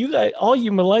 He's like, you guys, all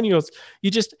you millennials,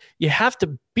 you have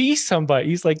to be somebody.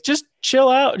 He's like, just chill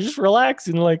out, just relax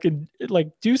and like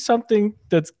do something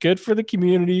that's good for the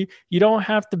community. You don't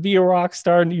have to be a rock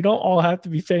star and you don't all have to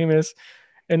be famous.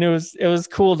 And it was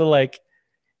cool to like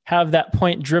have that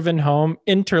point driven home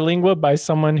interlingua by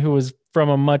someone who was from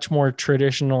a much more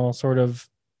traditional sort of,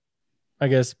 I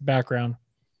guess, background.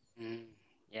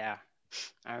 Yeah,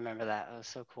 I remember that. That was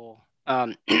so cool.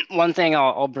 One thing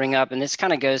I'll bring up, and this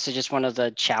kind of goes to just one of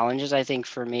the challenges I think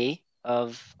for me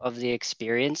of the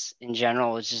experience in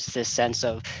general, is just this sense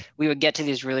of we would get to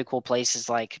these really cool places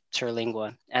like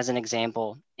Terlingua as an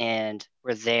example, and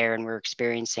we're there and we're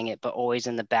experiencing it, but always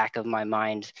in the back of my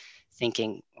mind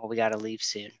thinking, well, we got to leave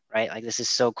soon, right? Like, this is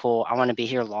so cool. I want to be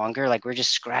here longer. Like, we're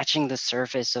just scratching the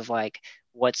surface of like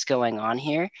what's going on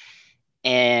here.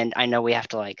 And I know we have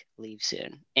to like leave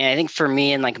soon. And I think for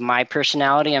me and like my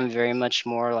personality, I'm very much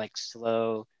more like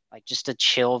slow, like just a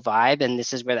chill vibe. And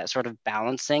this is where that sort of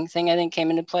balancing thing I think came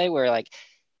into play, where like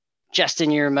Justin,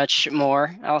 you're much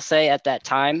more, I'll say at that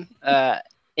time,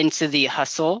 into the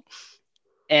hustle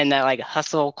and that like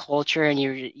hustle culture. And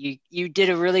you did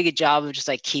a really good job of just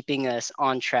like keeping us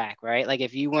on track, right? Like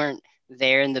if you weren't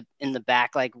there in the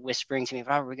back, like whispering to me,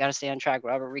 Robert, we got to stay on track.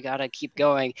 Robert, we got to keep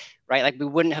going, right? Like we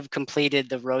wouldn't have completed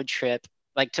the road trip,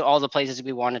 like to all the places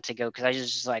we wanted to go. Cause I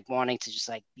was just like wanting to just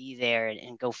like be there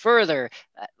and go further,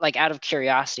 like out of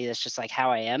curiosity. That's just like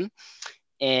how I am.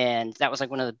 And that was like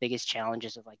one of the biggest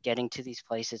challenges of like getting to these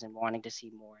places and wanting to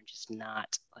see more and just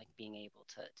not like being able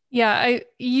to. Yeah,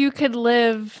 you could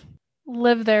live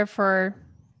there for,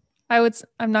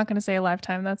 I'm not going to say a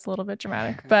lifetime. That's a little bit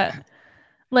dramatic, but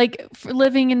like for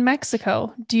living in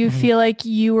Mexico, do you feel like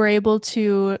you were able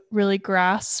to really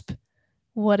grasp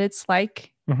what it's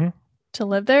like to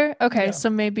live there? Okay. Yeah. So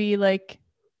maybe like,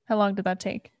 how long did that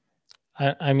take?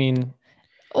 I mean,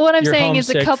 what I'm saying is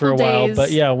a couple days,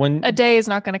 but yeah, a day is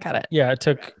not going to cut it. Yeah. It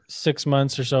took 6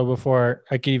 months or so before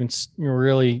I could even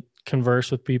really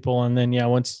converse with people. And then, yeah,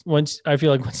 once I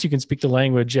feel like once you can speak the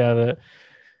language, yeah,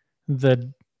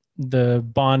 the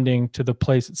bonding to the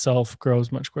place itself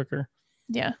grows much quicker.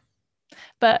 Yeah.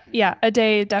 But yeah, a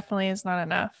day definitely is not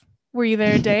enough. Were you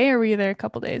there a day or were you there a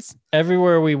couple days?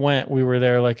 Everywhere we went, we were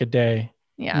there like a day.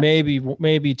 Yeah.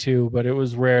 Maybe 2, but it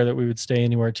was rare that we would stay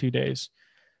anywhere 2 days.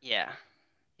 Yeah.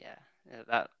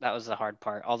 That was the hard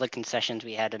part. All the concessions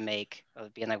we had to make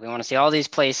of being like, we want to see all these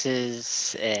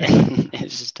places, and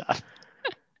it's just tough.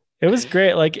 It was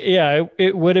great. Like, yeah,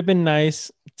 it would have been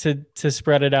nice to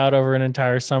spread it out over an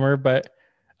entire summer, but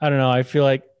I don't know. I feel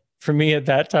like for me at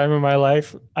that time in my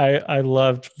life, I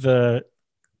loved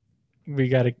we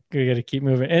gotta keep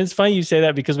moving. And it's funny you say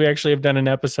that because we actually have done an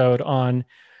episode on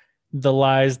the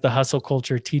lies the hustle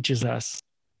culture teaches us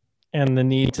and the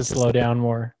need to slow down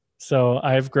more. So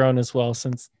I've grown as well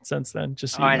since then.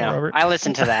 Just so I know. Robert. I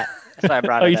listened to that. That's why I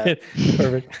brought it up. Did?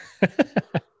 Perfect.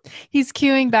 He's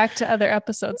queuing back to other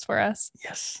episodes for us.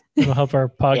 Yes. It'll help our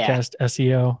podcast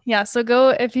SEO. Yeah. So go,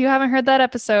 if you haven't heard that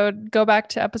episode, go back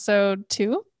to episode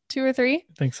 2 or 3. I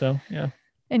think so. Yeah.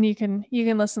 And you can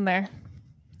listen there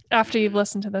after you've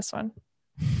listened to this one.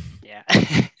 Yeah.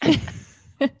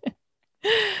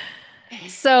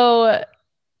 So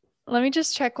let me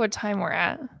just check what time we're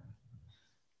at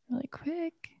really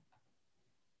quick.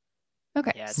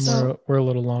 Okay. Yeah, so we're a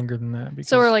little longer than that.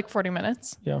 So we're like 40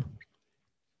 minutes. Yeah.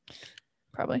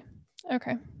 Probably.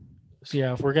 Okay. So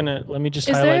yeah, if we're going to, let me just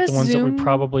highlight the ones Zoom? That we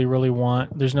probably really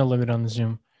want. There's no limit on the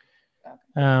Zoom.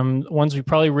 Okay. Ones we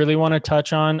probably really want to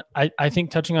touch on. I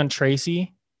think touching on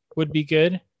Tracy would be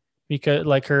good because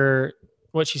like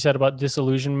what she said about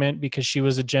disillusionment, because she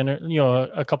was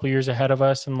a couple years ahead of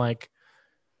us and like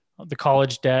the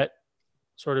college debt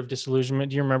sort of disillusionment.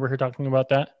 Do you remember her talking about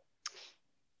that?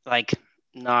 Like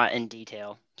not in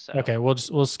detail. So okay, we'll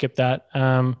skip that.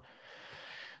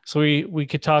 So we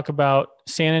could talk about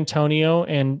San Antonio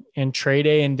and Trey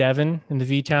Day and Devin in the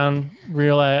V-Town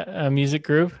Real music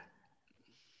group,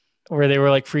 where they were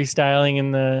like freestyling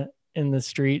in the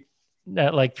street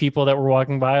at like people that were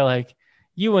walking by, like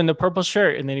you in the purple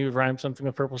shirt, and then he would rhyme something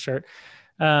with purple shirt.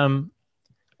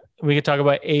 We could talk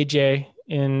about AJ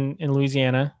in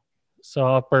Louisiana, so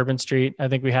off Bourbon Street. I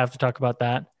think we have to talk about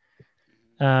that.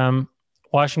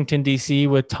 Washington, D.C.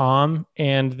 with Tom,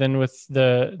 and then with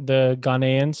the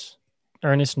Ghanaians,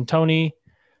 Ernest and Tony.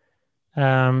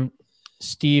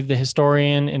 Steve, the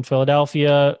historian in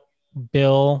Philadelphia.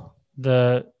 Bill,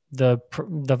 the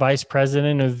vice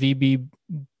president of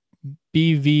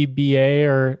BVBA,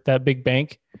 or that big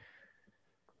bank.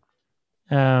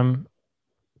 And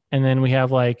then we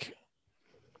have like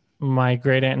my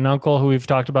great aunt and uncle, who we've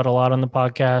talked about a lot on the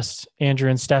podcast, Andrew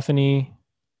and Stephanie.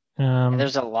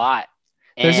 There's a lot.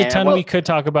 There's a And ton we could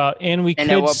talk about, and we at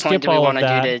could what point skip do we all want of to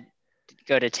that. do to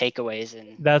go to takeaways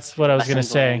and That's what I was going to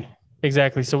lessons say. learned?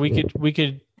 Exactly. So we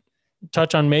could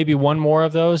touch on maybe one more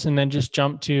of those, and then just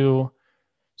jump to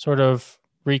sort of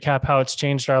recap how it's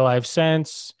changed our lives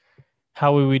since,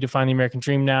 how we define the American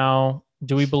dream now.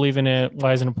 Do we believe in it?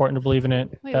 Why is it important to believe in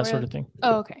it? Wait, That sort of thing.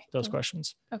 Oh, okay. Those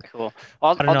questions. Cool.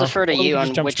 I don't I'll know. defer to Or we you could on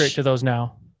just jump which, straight to those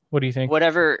now. What do you think?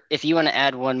 whatever, if you want to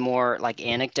add one more like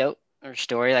anecdote or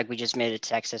story, like we just made a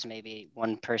text as maybe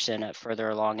one person further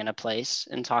along in a place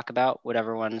and talk about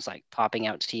whatever one's like popping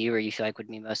out to you or you feel like would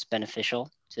be most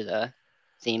beneficial to the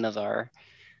theme of our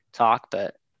talk,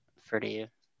 but defer to you.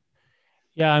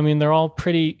 Yeah, I mean, they're all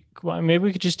pretty. Well, maybe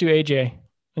we could just do AJ,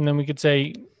 and then we could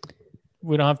say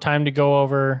we don't have time to go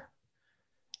over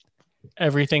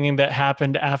everything that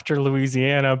happened after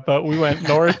Louisiana, but we went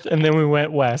north and then we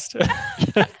went west.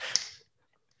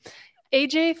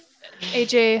 AJ,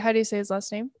 how do you say his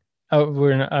last name? I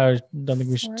don't think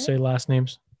we should say last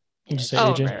names. We'll just say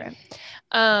AJ.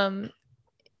 Right.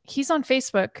 He's on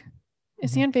Facebook.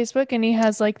 Is he on Facebook? And he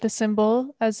has like the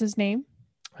symbol as his name?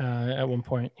 At one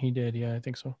point he did. Yeah, I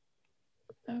think so.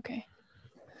 Okay.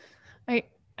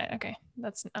 Okay.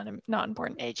 That's not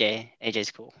important.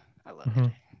 AJ's cool. I love Mhm.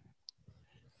 AJ.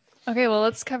 Okay, well,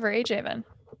 let's cover AJ then.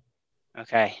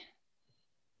 Okay.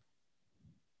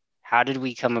 How did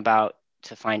we come about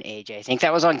to find AJ? I think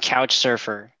that was on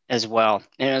Couchsurfer as well.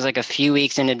 And it was like a few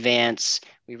weeks in advance.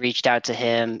 We reached out to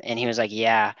him and he was like,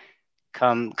 yeah,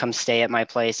 come stay at my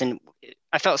place. And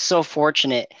I felt so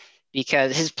fortunate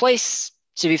because his place,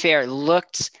 to be fair,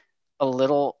 looked a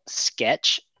little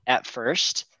sketch at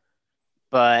first.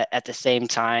 But at the same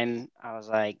time, I was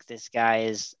like, this guy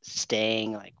is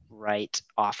staying like right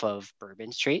off of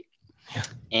Bourbon Street. Yeah.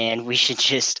 And we should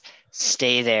just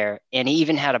stay there. And he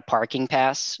even had a parking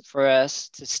pass for us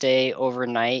to stay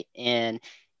overnight. And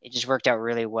it just worked out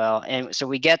really well. And so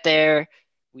we get there.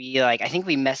 I think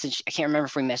we messaged, I can't remember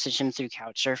if we messaged him through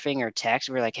Couchsurfing or text.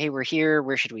 We were like, hey, we're here.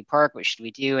 Where should we park? What should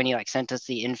we do? And he like sent us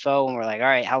the info. And we're like, all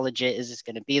right, how legit is this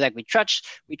going to be? Like we trust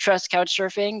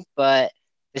Couchsurfing, but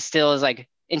it still is like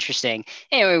interesting.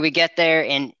 Anyway, we get there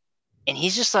and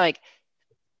he's just like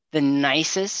the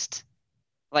nicest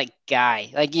like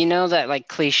guy. Like, you know, that like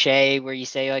cliche where you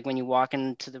say like when you walk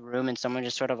into the room and someone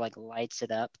just sort of like lights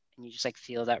it up and you just like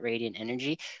feel that radiant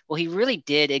energy. Well, he really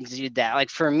did exude that. Like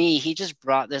for me, he just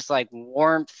brought this like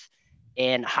warmth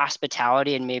and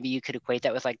hospitality, and maybe you could equate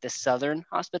that with like the Southern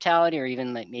hospitality or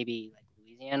even like maybe like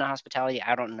Louisiana hospitality.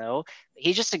 I don't know. But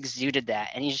he just exuded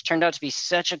that, and he just turned out to be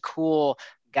such a cool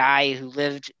guy who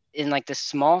lived in like this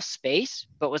small space,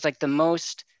 but was like the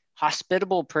most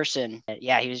hospitable person.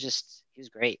 Yeah, he was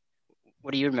great.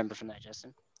 What do you remember from that,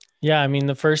 Justin? Yeah, I mean,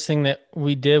 the first thing that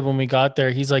we did when we got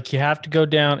there, he's like, you have to go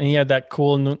down, and he had that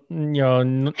cool,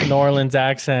 New Orleans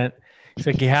accent. He's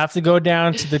like, you have to go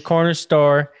down to the corner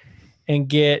store and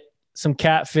get some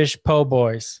catfish po'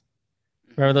 boys.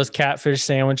 Remember those catfish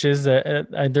sandwiches?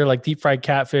 They're like deep fried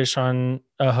catfish on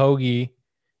a hoagie.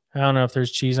 I don't know if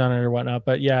there's cheese on it or whatnot,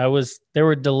 but yeah, they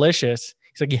were delicious.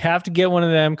 He's like, you have to get one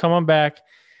of them. Come on back,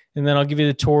 and then I'll give you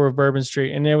the tour of Bourbon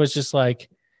Street. And it was just like,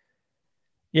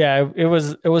 yeah, it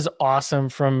was awesome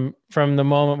from the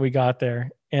moment we got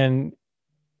there. And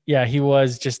yeah, he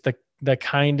was just the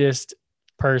kindest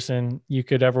person you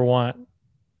could ever want.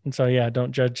 And so yeah,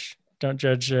 don't judge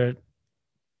a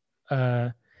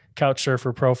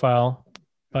Couchsurfer profile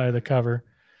by the cover.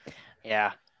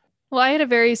 Yeah. Well, I had a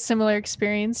very similar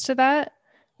experience to that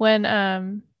when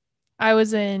I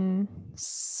was in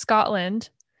Scotland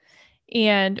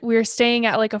and we were staying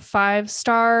at like a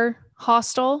 5-star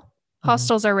hostel. Mm-hmm.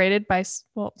 Hostels are rated by,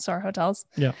 hotels.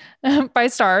 Yeah. by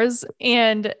stars.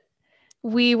 And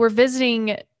we were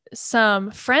visiting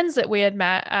some friends that we had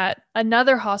met at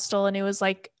another hostel, and it was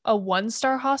like a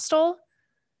 1-star hostel,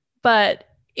 but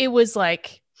it was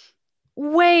like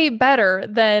way better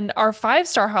than our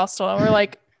 5-star hostel. And we're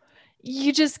like,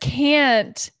 you just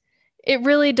can't, it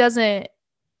really doesn't,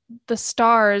 the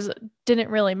stars didn't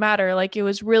really matter. Like it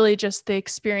was really just the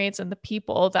experience and the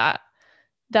people that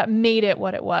made it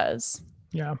what it was.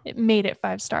 Yeah. It made it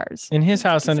 5 stars. And his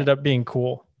house ended up being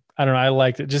cool. I don't know. I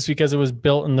liked it just because it was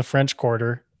built in the French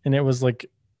Quarter, and it was like,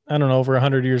 I don't know, over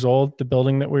 100 years old, the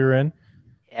building that we were in.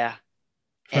 Yeah.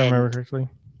 If I remember correctly.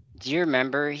 Do you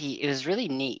remember it was really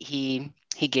neat. He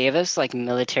gave us like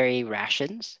military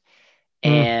rations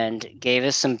and gave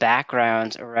us some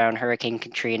backgrounds around Hurricane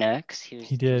Katrina because he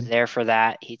was there for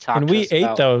that. He talked and we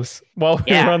ate those while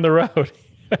we were on the road.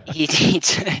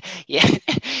 Yeah,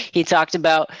 he talked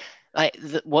about like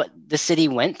what the city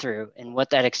went through and what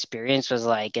that experience was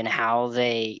like and how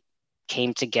they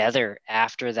came together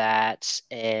after that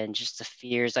and just the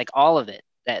fears, like all of it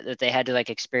that they had to like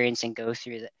experience and go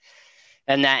through that.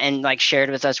 And like shared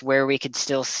with us where we could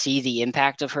still see the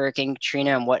impact of Hurricane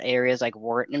Katrina and what areas like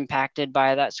weren't impacted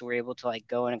by that. So we're able to like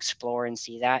go and explore and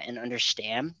see that and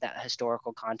understand that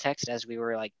historical context as we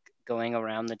were like going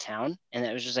around the town. And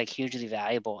it was just like hugely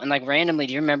valuable. And like randomly,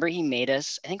 do you remember he made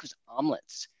us, I think it was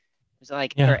omelets. It was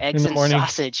like, or Yeah, in eggs the and morning.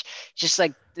 sausage. Just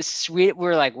like this sweet,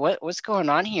 we're like, what's going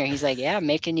on here? He's like, yeah, I'm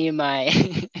making you my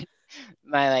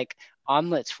my like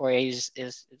omelets for you.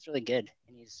 It's really good.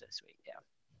 And he's so sweet. Yeah.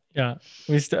 Yeah,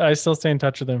 I still stay in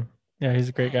touch with him. Yeah, he's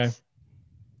a great guy. Nice.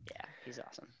 Yeah, he's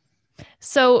awesome.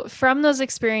 So, from those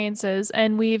experiences,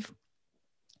 and we've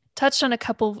touched on a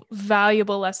couple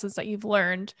valuable lessons that you've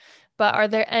learned, but are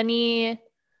there any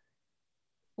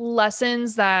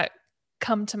lessons that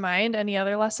come to mind? Any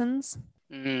other lessons?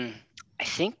 I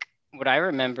think what I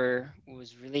remember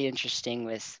was really interesting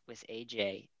with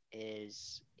AJ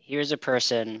is here's a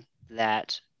person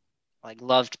that like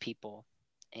loved people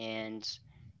and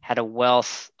had a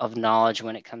wealth of knowledge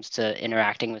when it comes to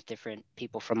interacting with different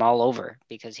people from all over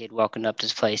because he had welcomed up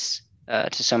this place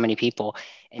to so many people.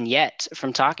 And yet,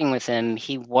 from talking with him,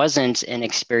 he wasn't an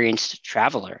experienced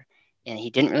traveler and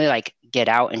he didn't really like get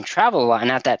out and travel a lot.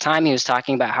 And at that time, he was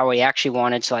talking about how he actually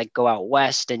wanted to like go out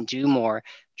west and do more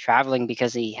traveling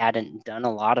because he hadn't done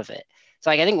a lot of it. So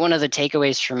like I think one of the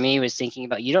takeaways for me was thinking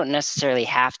about you don't necessarily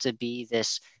have to be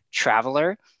this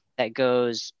traveler that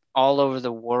goes all over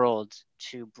the world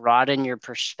to broaden your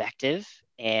perspective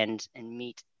and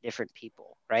meet different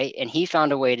people, right? And he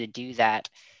found a way to do that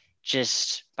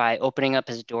just by opening up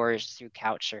his doors through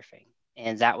couch surfing.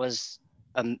 And that was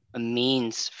a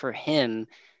means for him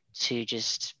to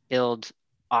just build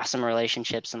awesome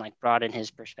relationships and like broaden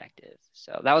his perspective.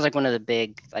 So that was like one of the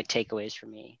big like takeaways for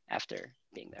me after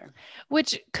being there.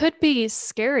 Which could be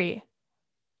scary,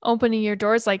 opening your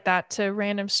doors like that to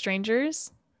random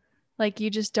strangers. Like you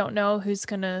just don't know who's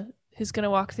gonna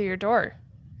walk through your door,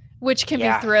 which can be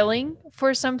Yeah. thrilling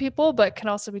for some people, but can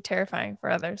also be terrifying for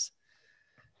others.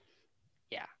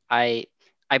 Yeah.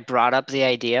 I brought up the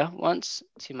idea once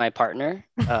to my partner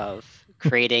of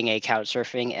creating a couch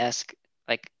surfing esque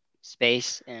like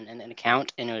space and an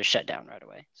account, and it was shut down right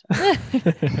away. So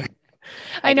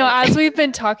I I know, get as it. we've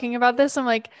been talking about this, I'm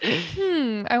like,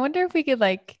 I wonder if we could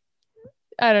like,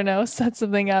 I don't know, set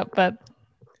something up, but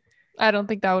I don't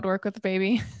think that would work with the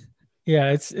baby.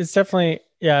 Yeah, it's definitely,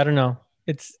 yeah, I don't know.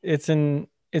 It's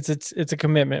a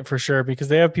commitment for sure because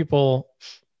they have people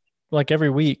like every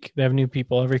week. They have new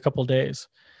people every couple days.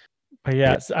 But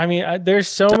yes, I mean, there's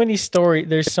so many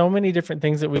different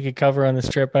things that we could cover on this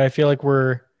trip, but I feel like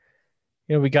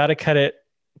we got to cut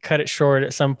it short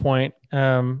at some point.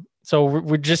 So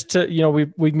we're just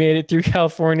we made it through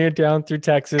California down through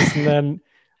Texas, and then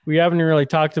we haven't really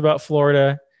talked about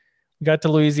Florida. We got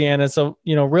to Louisiana, so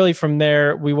really from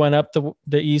there we went up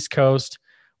the East Coast.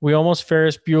 We almost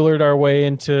Ferris Buellered our way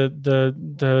into the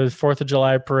 4th of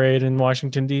July parade in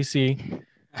Washington D.C.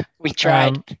 We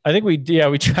tried. I think we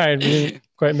tried. We didn't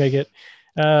quite make it.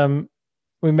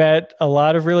 We met a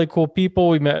lot of really cool people.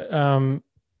 We met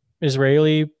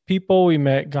Israeli people. We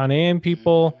met Ghanaian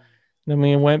people. Then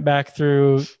we went back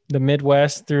through the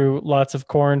Midwest through lots of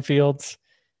cornfields.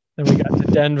 Then we got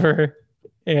to Denver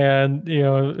and,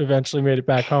 eventually made it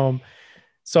back home.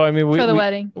 So, I mean, For the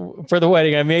wedding. for the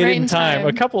wedding, I made Right it in in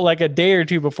time, time. like a day or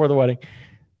two before the wedding.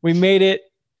 We made it.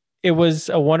 It was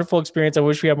a wonderful experience. I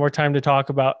wish we had more time to talk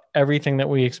about everything that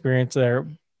we experienced there,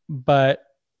 but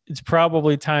it's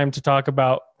probably time to talk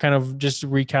about kind of just a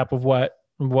recap of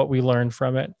what we learned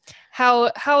from it.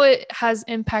 How it has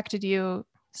impacted you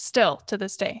still to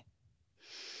this day.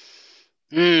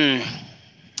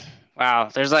 Wow,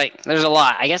 there's a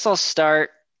lot. I guess I'll start.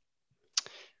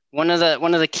 One of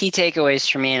the key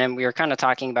takeaways for me, and we were kind of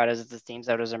talking about as the themes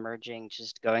that was emerging,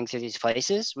 just going through these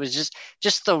places, was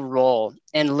just the role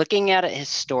and looking at it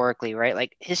historically, right?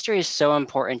 Like history is so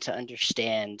important to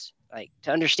understand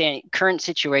current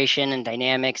situation and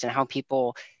dynamics and how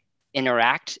people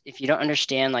interact. If you don't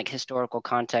understand like historical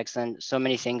context, then so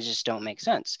many things just don't make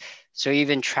sense. So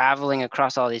even traveling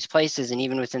across all these places and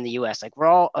even within the US, like we're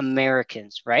all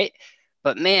Americans, right?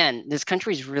 But man, this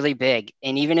country is really big.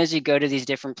 And even as you go to these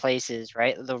different places,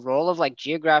 right, the role of like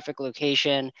geographic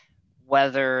location,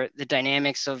 weather, the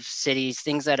dynamics of cities,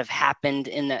 things that have happened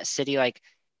in that city, like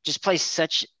just plays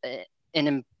such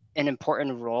an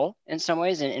important role in some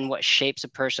ways in what shapes a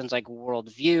person's like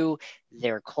worldview,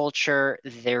 their culture,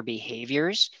 their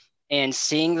behaviors. And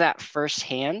seeing that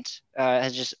firsthand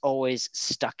has just always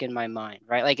stuck in my mind,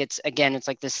 right? Like it's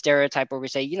like this stereotype where we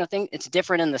say, it's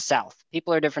different in the South.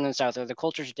 People are different in the South, or the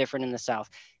culture is different in the South.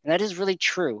 And that is really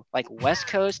true. Like West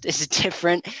Coast is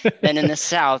different than in the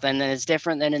South, and then it's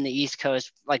different than in the East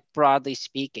Coast, like broadly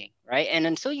speaking, right? And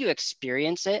until you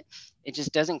experience it, it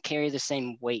just doesn't carry the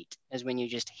same weight as when you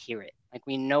just hear it. Like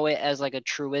we know it as like a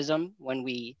truism when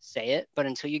we say it, but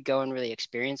until you go and really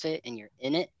experience it and you're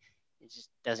in it, it just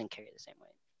doesn't carry the same way.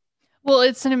 Well,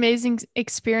 it's an amazing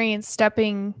experience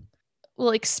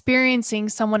experiencing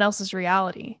someone else's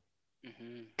reality.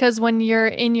 Because when you're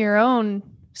in your own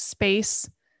space,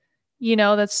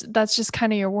 that's just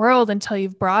kind of your world until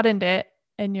you've broadened it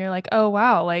and you're like, oh,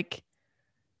 wow. Like,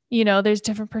 there's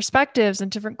different perspectives and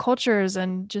different cultures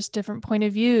and just different point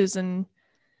of views. And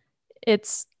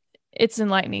it's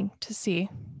enlightening to see.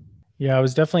 Yeah, it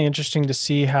was definitely interesting to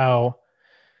see how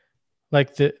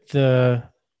like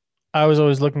I was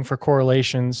always looking for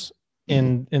correlations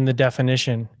in the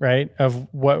definition, right? Of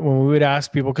when we would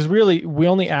ask people, because really we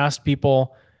only asked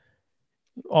people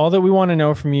all that we want to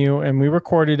know from you, and we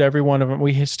recorded every one of them.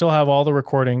 We still have all the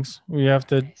recordings. We have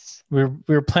to, we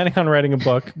were planning on writing a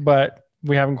book, but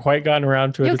we haven't quite gotten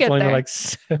around to it. It's only been like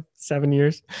 7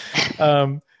 years.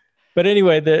 But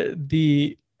anyway,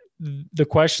 the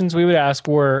questions we would ask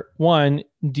were, one,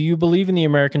 do you believe in the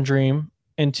American dream?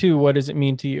 And two, what does it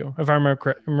mean to you? If I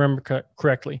remember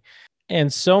correctly.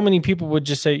 And so many people would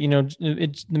just say,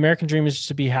 the American dream is just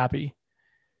to be happy.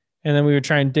 And then we would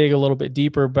try and dig a little bit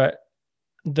deeper. But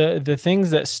the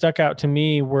things that stuck out to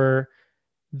me were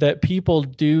that people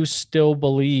do still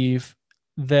believe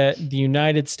that the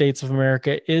United States of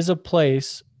America is a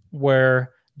place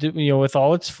where, with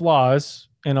all its flaws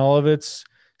and all of its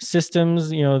systems,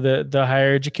 the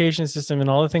higher education system and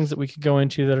all the things that we could go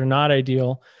into that are not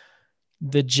ideal,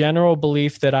 the general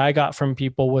belief that I got from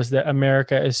people was that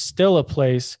America is still a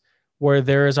place where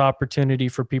there is opportunity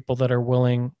for people that are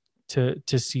willing to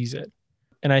seize it.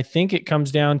 And I think it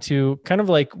comes down to kind of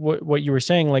like what you were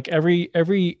saying, like every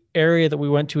area that we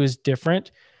went to is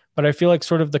different, but I feel like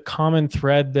sort of the common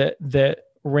thread that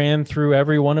ran through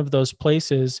every one of those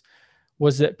places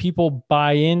was that people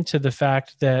buy into the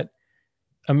fact that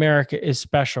America is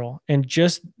special. And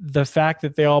just the fact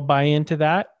that they all buy into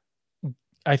that,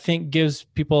 I think gives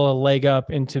people a leg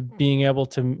up into being able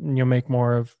to make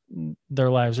more of their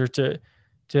lives, or to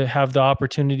have the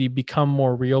opportunity become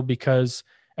more real because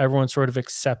everyone sort of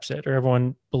accepts it, or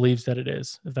everyone believes that it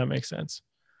is, if that makes sense.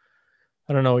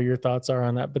 I don't know what your thoughts are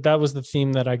on that, but that was the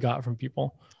theme that I got from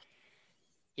people.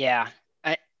 Yeah.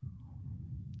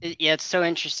 It's so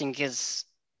interesting because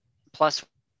plus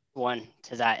one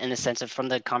to that in the sense of from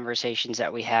the conversations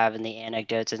that we have and the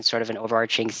anecdotes and sort of an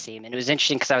overarching theme. And it was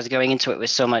interesting because I was going into it with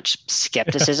so much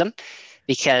skepticism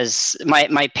because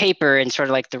my paper and sort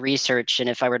of like the research, and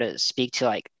if I were to speak to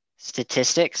like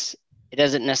statistics, it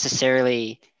doesn't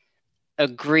necessarily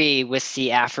agree with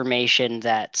the affirmation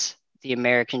that the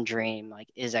American dream like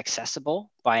is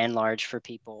accessible by and large for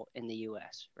people in the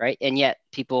US, right? And yet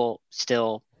people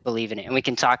still believe in it. And we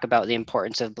can talk about the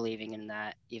importance of believing in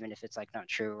that, even if it's like not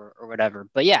true or whatever.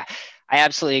 But yeah, I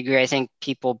absolutely agree. I think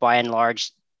people by and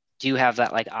large do have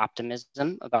that like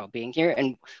optimism about being here.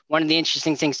 And one of the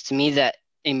interesting things to me that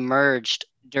emerged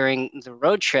during the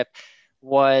road trip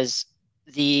was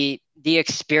the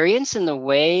experience and the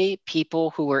way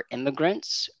people who were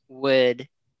immigrants would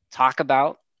talk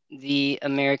about the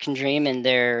American dream and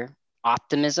their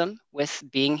optimism with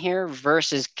being here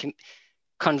versus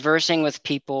conversing with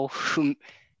people who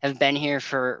have been here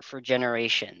for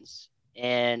generations.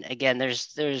 And again,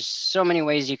 there's so many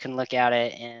ways you can look at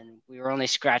it, and we were only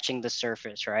scratching the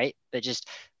surface, right? But just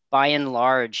by and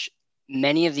large,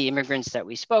 many of the immigrants that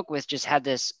we spoke with just had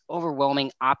this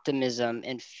overwhelming optimism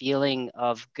and feeling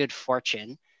of good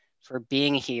fortune for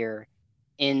being here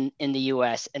in the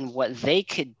US and what they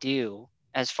could do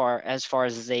as far as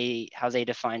how they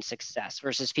define success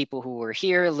versus people who were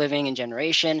here living in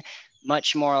generation,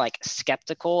 much more like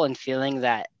skeptical and feeling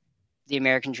that the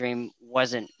American dream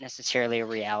wasn't necessarily a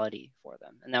reality for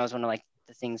them. And that was one of like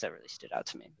the things that really stood out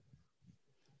to me.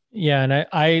 Yeah. And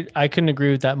I couldn't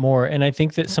agree with that more. And I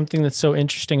think that something that's so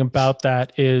interesting about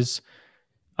that is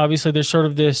obviously there's sort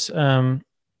of this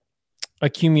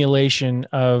accumulation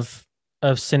of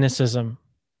cynicism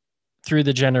through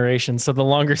the generations. So the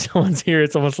longer someone's here,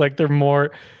 it's almost like they're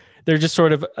just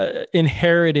sort of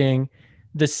inheriting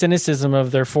the cynicism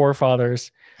of their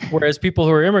forefathers. Whereas people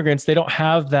who are immigrants, they don't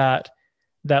have that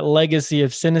legacy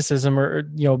of cynicism or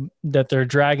that they're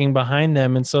dragging behind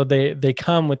them. And so they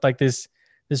come with like this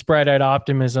bright-eyed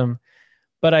optimism.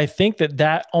 But I think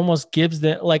that almost gives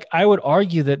them, like, I would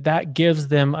argue that gives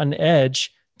them an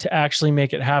edge to actually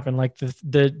make it happen. Like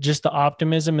the just the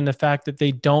optimism and the fact that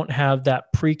they don't have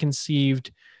that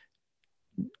preconceived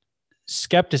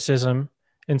skepticism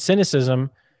and cynicism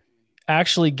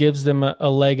actually gives them a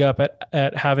leg up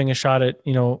at having a shot at,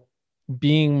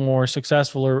 being more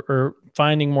successful or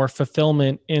finding more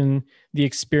fulfillment in the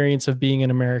experience of being an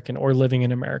American or living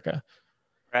in America.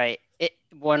 Right.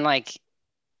 One like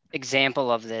example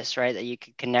of this, right, that you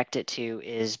could connect it to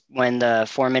is when the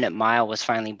 4-minute mile was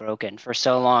finally broken. For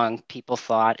so long, people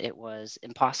thought it was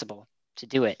impossible to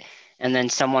do it. And then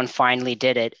someone finally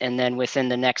did it. And then within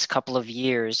the next couple of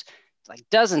years, like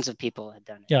dozens of people had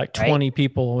done it. Yeah, like 20 right?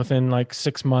 people within like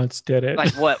 6 months did it.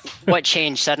 Like what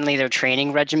changed? Suddenly their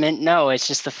training regimen? No, it's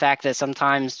just the fact that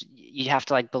sometimes you have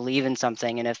to like believe in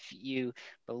something. And if you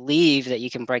believe that you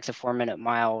can break the 4-minute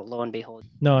mile, lo and behold.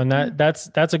 No, and that's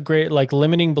a great, like,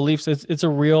 limiting beliefs. It's a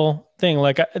real thing.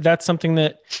 Like, that's something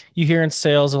that you hear in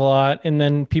sales a lot, and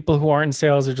then people who aren't in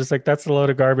sales are just like, that's a load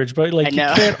of garbage. But like, you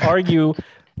can't argue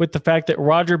with the fact that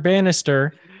Roger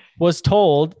Bannister was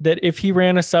told that if he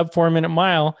ran a sub 4-minute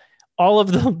mile, all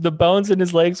of the bones in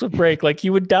his legs would break, like he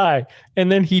would die.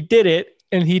 And then he did it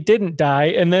and he didn't die.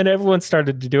 And then everyone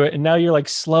started to do it. And now you're like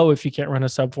slow if you can't run a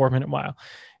sub 4-minute mile.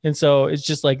 And so it's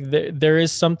just like, there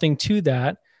is something to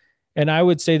that. And I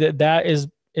would say that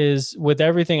is with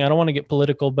everything, I don't want to get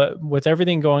political, but with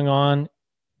everything going on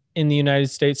in the United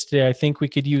States today, I think we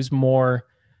could use more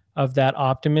of that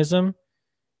optimism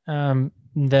than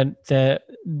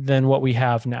what we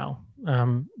have now.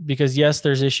 Because yes,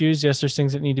 there's issues. Yes, there's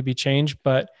things that need to be changed,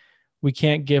 but we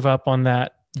can't give up on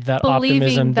that believing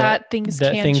optimism that things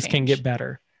can get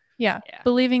better. Yeah.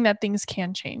 Believing that things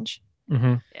can change.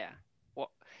 Mm-hmm. Yeah.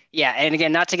 Yeah, and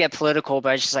again, not to get political,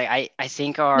 but it's just like I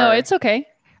think No, it's okay.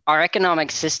 Our economic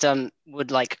system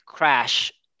would like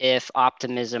crash if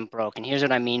optimism broke. And here's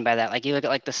what I mean by that. Like you look at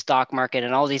like the stock market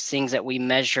and all these things that we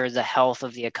measure the health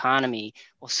of the economy.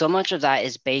 Well, so much of that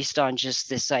is based on just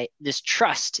this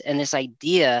trust and this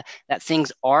idea that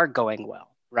things are going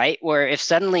well, right? Where if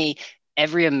suddenly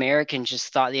every American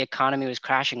just thought the economy was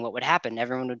crashing, what would happen?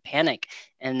 Everyone would panic.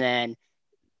 And then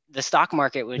the stock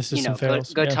market would,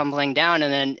 go tumbling down,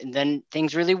 and then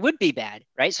things really would be bad,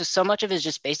 right? So much of it is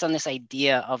just based on this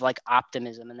idea of like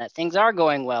optimism and that things are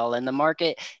going well and the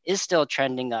market is still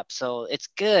trending up. So it's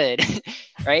good,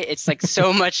 right? It's like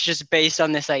so much just based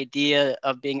on this idea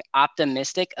of being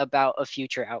optimistic about a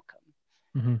future outcome.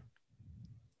 Mm-hmm.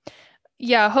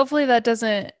 Yeah, hopefully that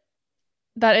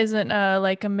isn't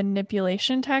like a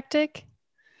manipulation tactic.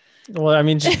 Well, I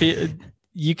mean,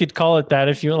 you could call it that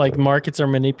if you like. Markets are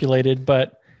manipulated,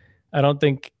 but I don't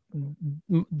think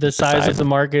the size of the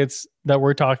markets that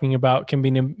we're talking about can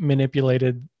be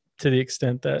manipulated to the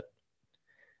extent that,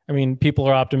 I mean, people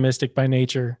are optimistic by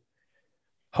nature.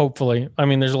 Hopefully, I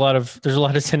mean, there's a lot of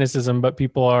cynicism, but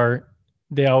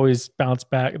they always bounce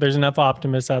back. There's enough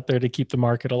optimists out there to keep the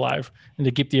market alive and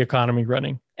to keep the economy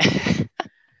running.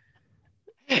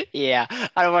 Yeah,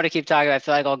 I don't want to keep talking. I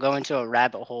feel like I'll go into a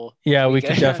rabbit hole. Yeah, we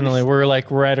could definitely. We're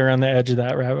like right around the edge of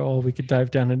that rabbit hole. We could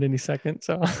dive down at any second.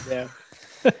 So yeah.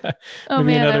 Oh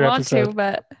man, I want to,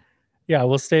 but yeah,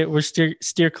 we'll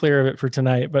steer clear of it for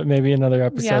tonight. But maybe another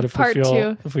episode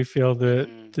if we feel the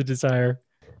desire.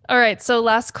 All right. So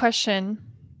last question: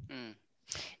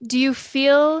 do you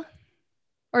feel,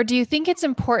 or do you think it's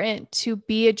important to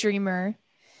be a dreamer,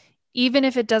 even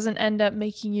if it doesn't end up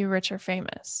making you rich or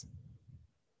famous?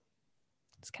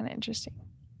 It's kind of interesting.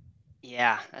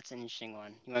 Yeah, that's an interesting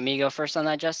one. You want me to go first on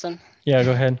that, Justin? Yeah,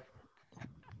 go ahead.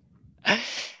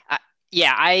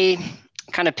 I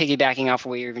kind of piggybacking off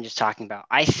of what you were even just talking about.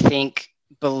 I think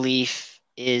belief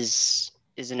is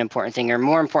an important thing, or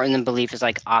more important than belief is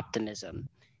like optimism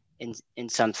in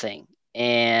something.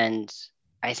 And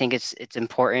I think it's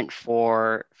important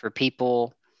for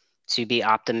people to be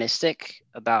optimistic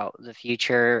about the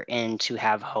future and to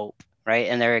have hope. Right.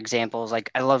 And there are examples, like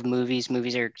I love movies.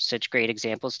 Movies are such great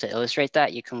examples to illustrate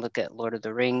that. You can look at Lord of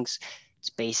the Rings.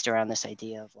 It's based around this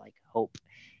idea of like hope,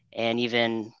 and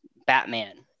even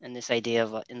Batman and this idea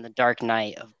of in the Dark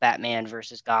Knight of Batman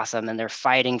versus Gotham, and they're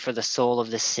fighting for the soul of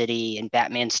the city, and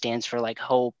Batman stands for like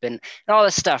hope and all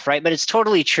this stuff. Right. But it's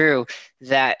totally true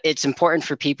that it's important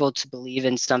for people to believe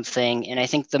in something. And I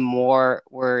think the more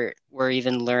we're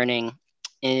even learning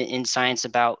in science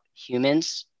about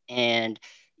humans and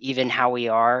even how we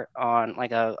are on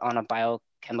a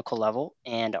biochemical level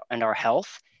and our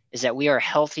health, is that we are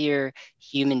healthier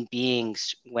human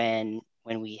beings when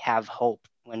we have hope,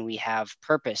 when we have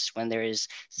purpose, when there is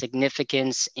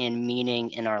significance and meaning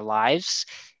in our lives.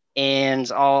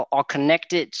 And I'll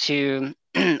connect it to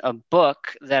a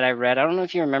book that I read. I don't know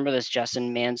if you remember this,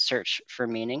 Justin, Man's Search for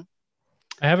Meaning.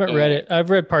 I haven't read And it. I've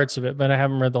read parts of it, but I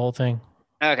haven't read the whole thing.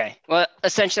 okay. Well,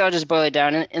 essentially, I'll just boil it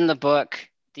down. In the book,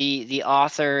 the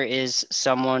author is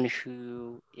someone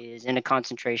who is in a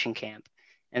concentration camp,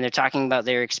 and they're talking about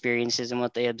their experiences and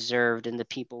what they observed and the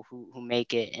people who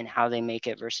make it and how they make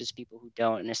it versus people who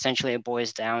don't. And essentially, it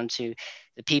boils down to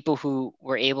the people who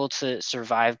were able to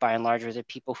survive by and large were the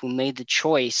people who made the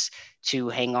choice to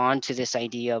hang on to this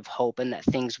idea of hope and that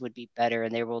things would be better.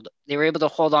 And they were able to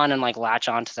hold on and like latch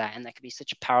onto that. And that could be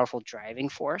such a powerful driving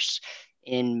force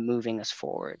in moving us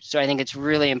forward. So I think it's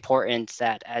really important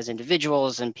that as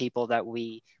individuals and people that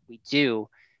we do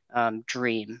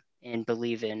dream and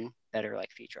believe in better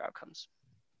like future outcomes.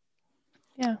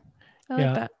 Yeah. I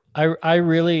like that.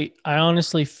 I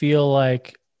honestly feel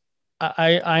like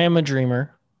I am a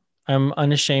dreamer. I'm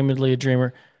unashamedly a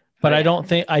dreamer, but Oh, I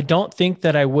yeah. don't think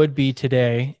that I would be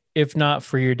today if not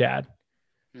for your dad.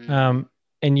 Mm-hmm.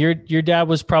 And your dad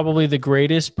was probably the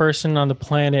greatest person on the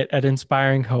planet at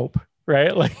inspiring hope,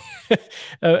 right?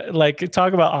 Like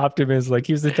talk about optimism. Like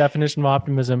he was the definition of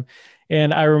optimism.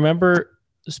 And I remember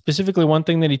specifically one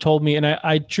thing that he told me, and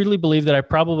I truly believe that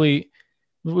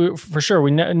for sure, we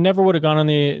never would have gone on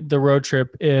the road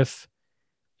trip if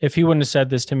he wouldn't have said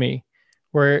this to me,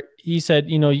 where he said,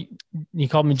 he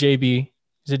called me JB. He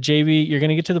said, JB, you're going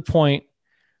to get to the point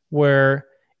where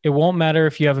it won't matter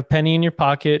if you have a penny in your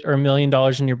pocket or $1 million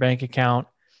in your bank account.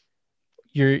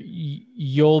 You'll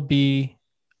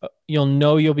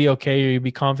know you'll be okay, or you'll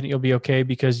be confident you'll be okay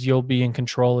because you'll be in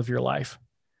control of your life.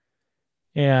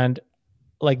 And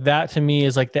like that to me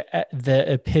is like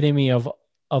the epitome of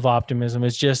optimism.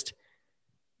 Is just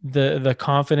the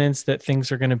confidence that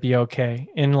things are going to be okay.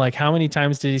 And like, how many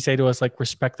times did he say to us, like,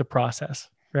 respect the process,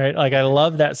 right? Like, I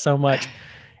love that so much.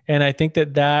 And I think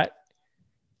that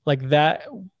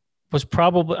was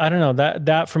probably, I don't know,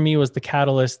 that for me was the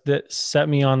catalyst that set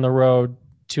me on the road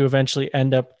to eventually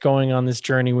end up going on this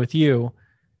journey with you.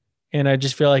 And I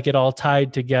just feel like it all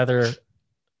tied together,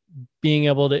 being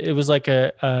able to, it was like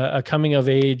a coming of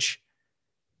age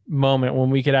moment when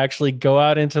we could actually go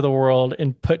out into the world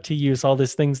and put to use all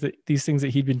these things that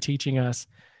he'd been teaching us.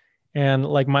 And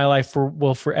like my life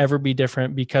will forever be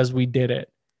different because we did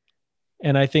it.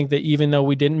 And I think that even though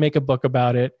we didn't make a book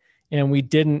about it, and we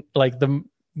didn't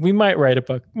we might write a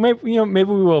book. Maybe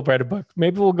we will write a book.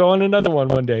 Maybe we'll go on another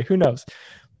one day. Who knows?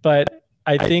 But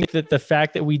I think that the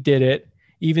fact that we did it,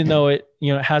 even though it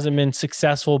hasn't been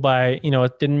successful by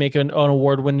it didn't make an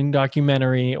award-winning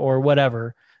documentary or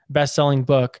whatever, best-selling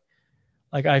book,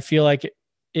 like I feel like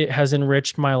it has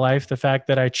enriched my life. The fact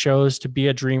that I chose to be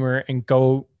a dreamer and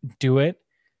go do it,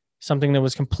 something that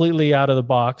was completely out of the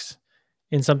box,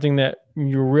 and something that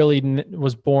you really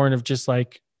was born of just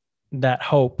like that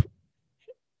hope.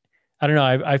 I don't know.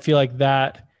 I feel like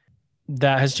that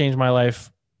has changed my life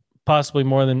possibly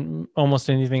more than almost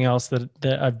anything else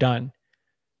that I've done.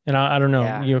 And I don't know,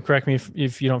 Yeah. correct me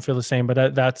if you don't feel the same,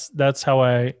 but that's how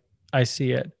I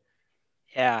see it.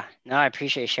 Yeah, no, I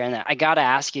appreciate you sharing that. I gotta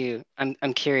ask you,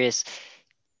 I'm curious,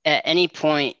 at any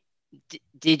point,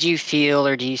 did you feel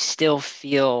or do you still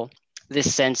feel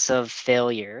this sense of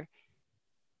failure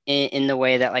in the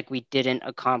way that like we didn't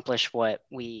accomplish what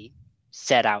we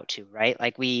set out to, right?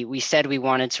 Like we said we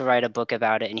wanted to write a book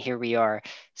about it, and here we are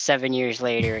 7 years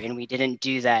later, and we didn't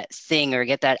do that thing or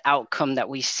get that outcome that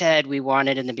we said we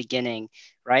wanted in the beginning,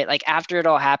 right? Like after it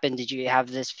all happened, did you have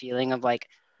this feeling of like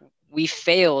we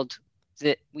failed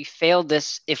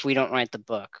this if we don't write the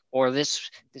book, or this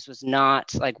was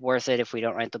not like worth it if we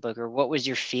don't write the book, or what was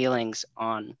your feelings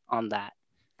on that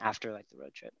after like the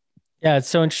road trip? Yeah, it's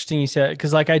so interesting you said,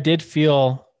 because like I did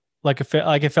feel like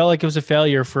like it felt like it was a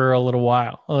failure for a little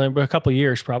while, a couple of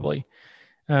years probably.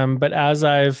 But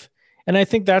and I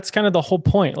think that's kind of the whole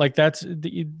point. Like that's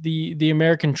the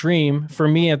American dream for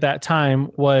me at that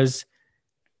time was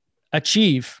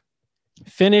achieve,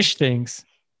 finish things,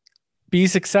 be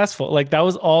successful. Like that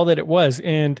was all that it was.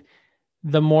 And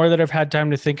the more that I've had time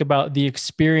to think about the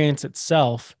experience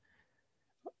itself,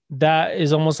 that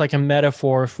is almost like a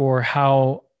metaphor for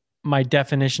how my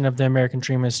definition of the American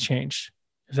dream has changed,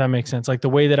 if that makes sense. Like the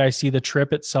way that I see the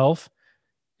trip itself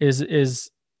is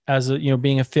as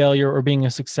being a failure or being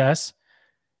a success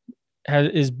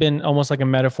has been almost like a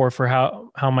metaphor for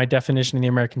how my definition of the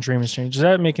American dream has changed. Does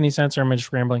that make any sense, or am I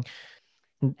just rambling?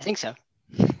 I think so.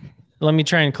 Let me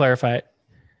try and clarify it.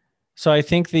 So I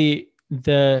think the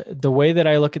way that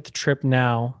I look at the trip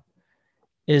now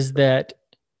is that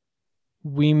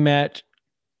we met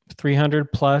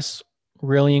 300 plus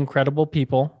really incredible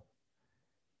people.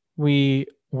 We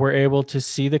were able to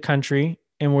see the country,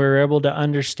 and we were able to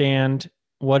understand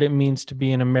what it means to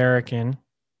be an American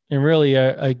and really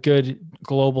a good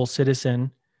global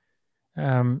citizen,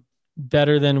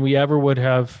 better than we ever would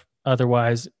have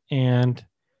otherwise. And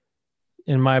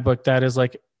in my book, that is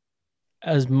like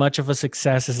as much of a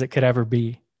success as it could ever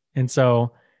be. And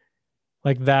so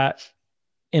like that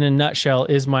in a nutshell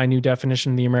is my new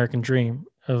definition of the American dream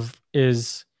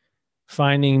is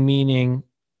finding meaning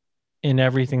in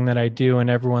everything that I do and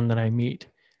everyone that I meet.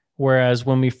 Whereas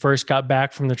when we first got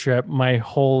back from the trip, my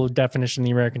whole definition of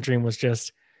the American dream was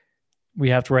just, we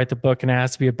have to write the book and it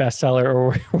has to be a bestseller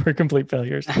or we're complete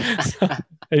failures. So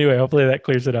anyway, hopefully that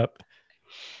clears it up.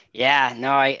 Yeah,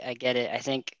 no, I get it. I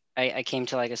think I came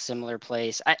to like a similar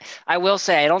place. I will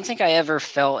say, I don't think I ever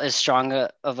felt as strong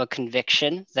of a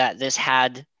conviction that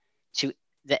the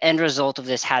end result of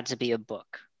this had to be a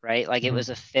book, right? Like it was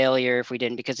a failure if we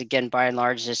didn't, because again, by and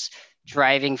large, this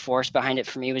driving force behind it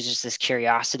for me was just this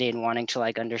curiosity and wanting to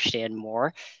like understand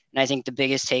more. And I think the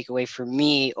biggest takeaway for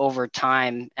me over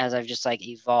time, as I've just like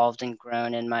evolved and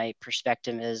grown and my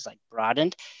perspective is like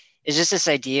broadened, is just this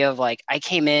idea of like, I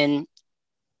came in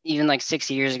even like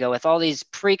 60 years ago with all these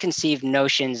preconceived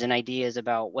notions and ideas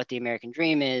about what the American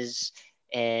dream is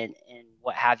and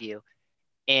what have you.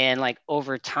 And like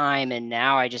over time and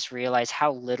now I just realize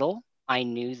how little I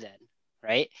knew then,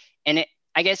 right? And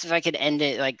I guess if I could end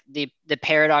it, like the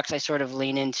paradox I sort of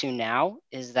lean into now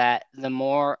is that the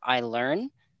more I learn,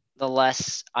 the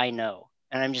less I know.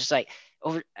 And I'm just like,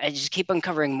 I just keep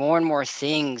uncovering more and more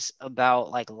things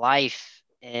about like life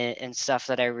and stuff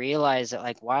that I realize that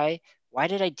like, why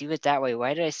did I do it that way?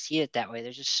 Why did I see it that way?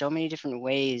 There's just so many different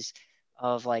ways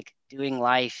of like doing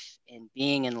life and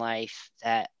being in life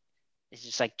that is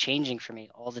just like changing for me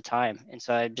all the time. And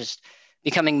so I'm just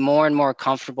becoming more and more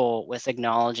comfortable with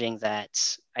acknowledging that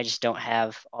I just don't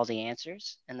have all the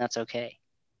answers, and that's okay.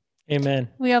 Amen.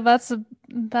 Yeah, that's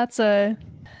a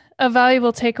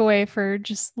valuable takeaway for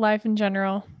just life in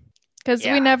general, because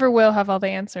we never will have all the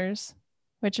answers,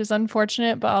 which is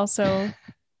unfortunate, but also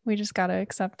we just got to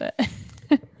accept it.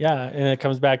 Yeah. And it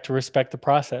comes back to respect the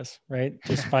process, right?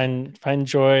 Just find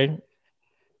joy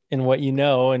in what you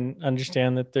know and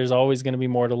understand that there's always going to be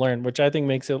more to learn, which I think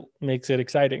makes it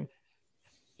exciting.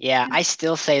 Yeah, I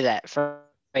still say that for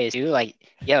ways too. Like,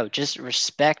 yo, just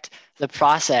respect the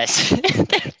process.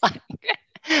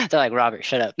 They're like, Robert,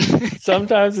 shut up.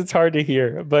 Sometimes it's hard to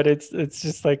hear, but it's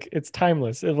just like, it's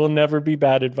timeless. It will never be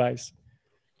bad advice.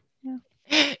 Yeah.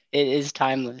 It is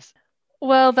timeless.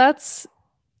 Well, that's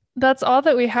all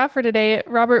that we have for today.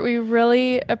 Robert, we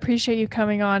really appreciate you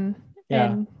coming on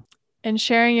and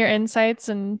sharing your insights,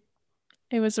 and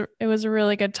it was a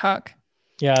really good talk.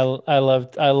 Yeah, I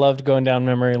loved going down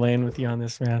memory lane with you on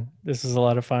this, man. This is a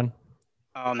lot of fun.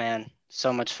 Oh man,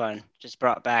 so much fun. Just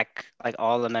brought back like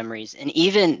all the memories. And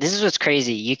even this is what's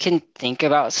crazy. You can think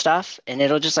about stuff and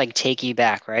it'll just like take you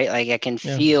back, right? Like I can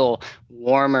feel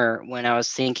warmer when I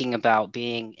was thinking about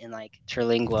being in like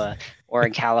Terlingua or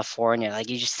in California. Like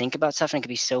you just think about stuff and it can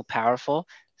be so powerful.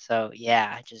 So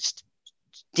yeah, just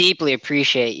deeply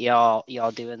appreciate y'all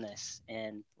doing this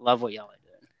and love what y'all are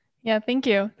doing. Yeah, thank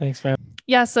you. Thanks, man.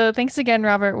 Yeah, so thanks again,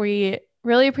 Robert. We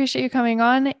really appreciate you coming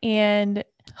on and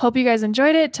hope you guys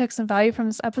enjoyed it, took some value from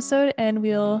this episode, and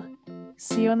we'll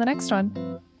see you on the next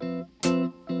one.